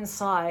go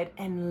inside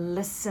and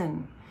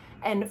listen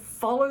and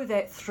follow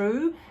that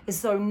through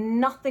as though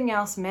nothing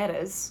else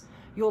matters,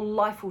 your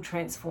life will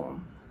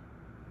transform.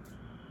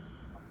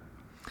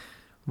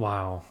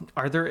 Wow.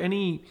 Are there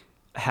any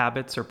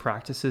habits or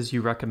practices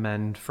you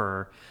recommend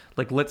for,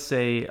 like, let's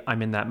say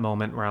I'm in that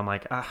moment where I'm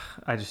like,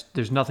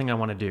 there's nothing I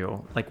want to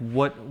do. Like,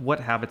 what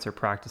habits or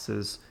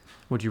practices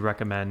would you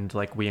recommend,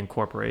 like, we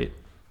incorporate?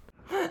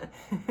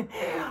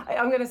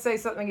 I'm going to say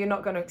something you're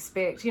not going to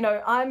expect.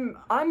 I'm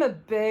a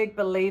big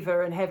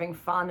believer in having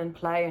fun and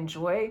play and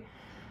joy.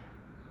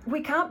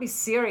 We can't be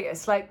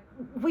serious. Like,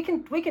 we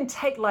can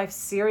take life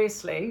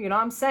seriously.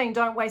 I'm saying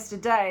don't waste a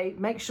day.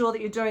 Make sure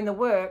that you're doing the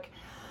work.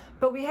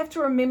 But we have to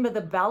remember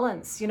the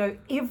balance.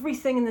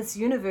 Everything in this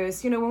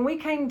universe, when we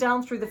came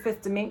down through the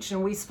 5th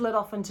dimension, we split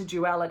off into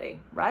duality,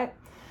 right?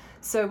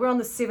 So we're in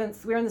the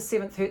 7th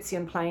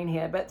Hertzian plane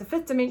here, but the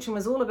 5th dimension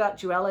was all about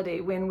duality.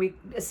 When we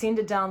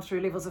ascended down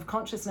through levels of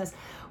consciousness,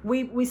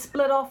 we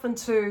split off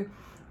into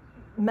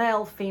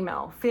male,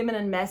 female,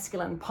 feminine,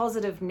 masculine,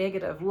 positive,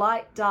 negative,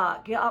 light,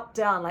 dark, up,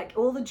 down, like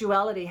all the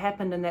duality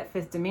happened in that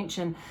 5th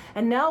dimension.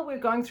 And now we're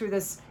going through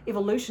this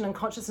evolution in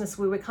consciousness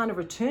where we're kind of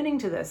returning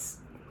to this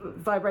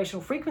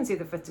vibrational frequency of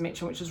the fifth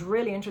dimension, which is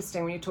really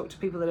interesting when you talk to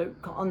people that are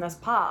on this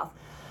path.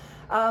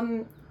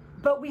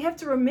 But we have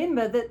to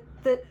remember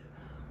that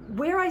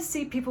where I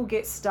see people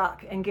get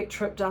stuck and get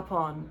tripped up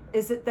on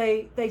is that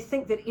they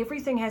think that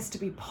everything has to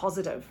be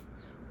positive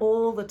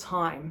all the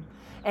time,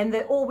 and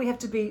that we have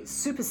to be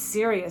super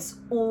serious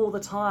all the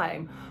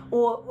time,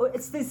 or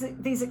it's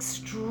these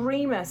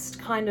extremist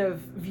kind of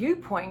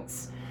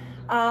viewpoints,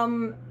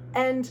 and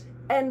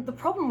the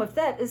problem with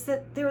that is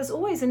that there is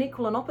always an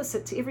equal and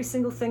opposite to every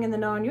single thing in the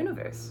known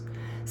universe.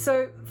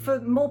 So for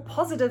more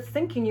positive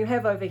thinking you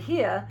have over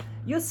here,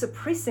 you're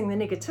suppressing the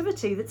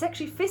negativity that's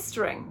actually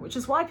festering, which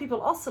is why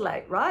people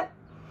oscillate, right?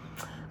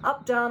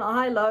 Up, down,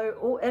 high, low,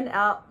 or in,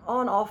 out,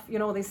 on, off,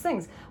 all these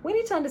things. We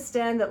need to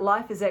understand that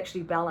life is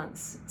actually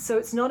balance. So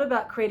it's not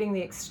about creating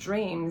the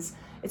extremes,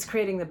 it's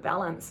creating the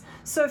balance.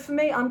 So for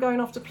me, I'm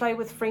going off to play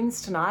with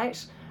friends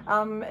tonight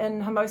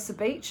in Hermosa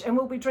Beach, and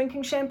we'll be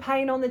drinking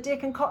champagne on the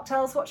deck and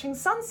cocktails watching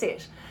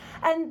sunset.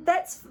 And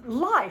that's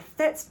life,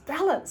 that's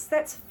balance,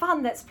 that's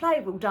fun, that's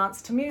play. We'll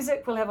dance to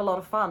music, we'll have a lot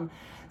of fun.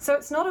 So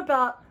it's not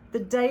about the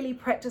daily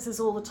practices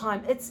all the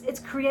time. It's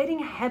creating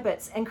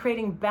habits and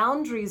creating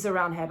boundaries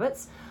around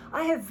habits.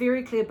 I have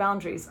very clear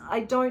boundaries. I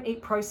don't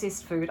eat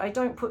processed food. I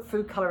don't put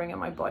food coloring in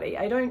my body.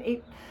 I don't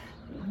eat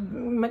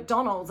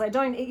McDonald's. I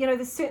don't eat,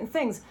 there's certain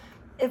things.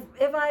 If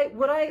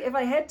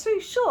I had to,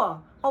 sure,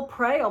 I'll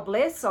pray, I'll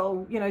bless,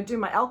 I'll, do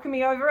my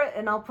alchemy over it,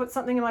 and I'll put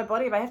something in my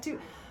body if I have to.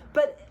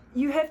 But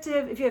you have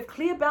to if you have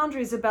clear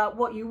boundaries about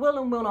what you will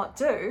and will not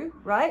do,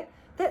 right?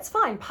 That's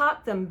fine,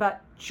 park them,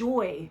 but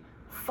joy,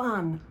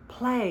 fun,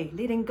 play,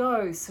 letting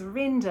go,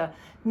 surrender,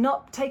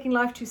 not taking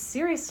life too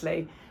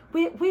seriously.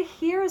 We're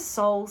here as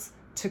souls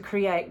to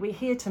create. We're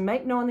here to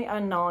make known the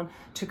unknown,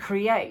 to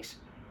create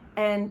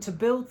and to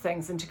build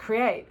things and to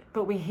create.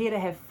 But we're here to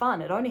have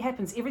fun.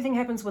 Everything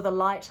happens with a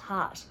light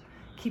heart.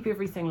 Keep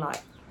everything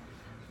light.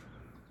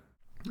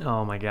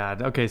 Oh my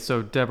God. Okay,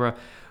 so Deborah,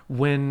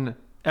 when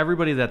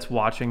everybody that's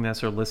watching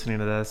this or listening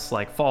to this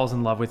falls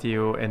in love with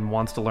you and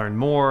wants to learn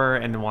more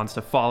and wants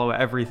to follow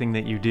everything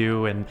that you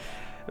do and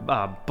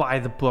buy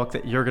the book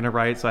that you're going to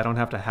write, so I don't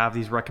have to have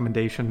these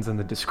recommendations in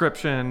the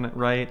description,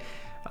 right?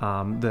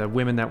 The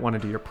women that want to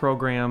do your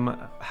program,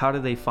 how do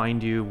they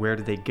find you? Where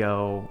do they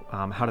go?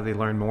 How do they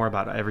learn more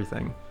about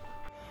everything?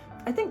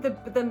 I think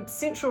the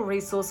central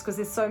resource, because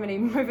there's so many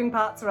moving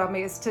parts around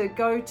me, is to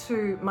go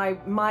to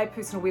my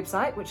personal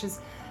website, which is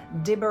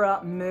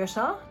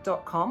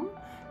deborahmurtagh.com,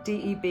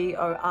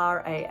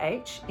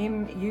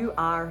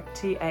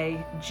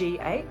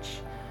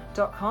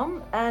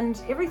 DeborahMurtagh.com,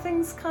 and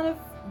everything's kind of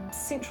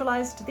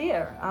centralized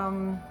there.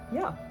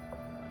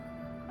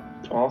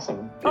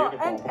 Awesome. Beautiful.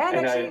 And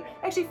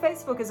actually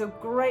Facebook is a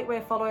great way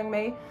of following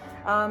me.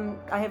 I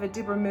have a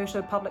Deborah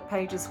Murtagh public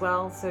page as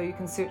well, so you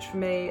can search for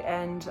me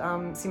and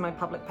see my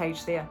public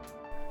page there.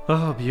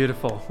 Oh,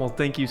 beautiful. Well,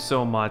 thank you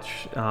so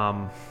much.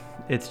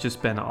 It's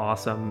just been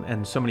awesome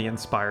and so many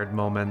inspired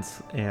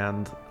moments,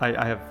 and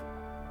I have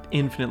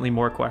infinitely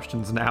more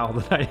questions now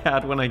than I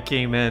had when I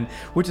came in,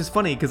 which is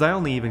funny because I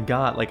only even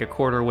got a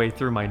quarter way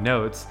through my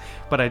notes,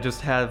 but I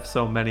just have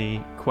so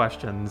many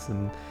questions.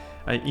 And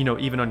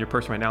even on your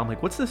person right now, I'm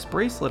like, what's this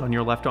bracelet on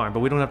your left arm?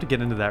 But we don't have to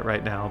get into that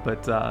right now.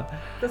 But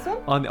this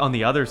one? On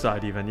the other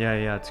side, even,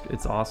 yeah,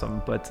 it's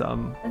awesome. But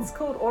it's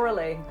called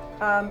Auralie.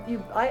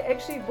 I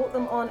actually bought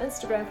them on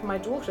Instagram for my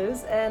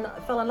daughters, and I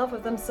fell in love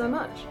with them so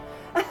much.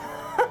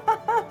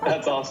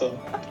 That's awesome.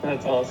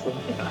 That's awesome.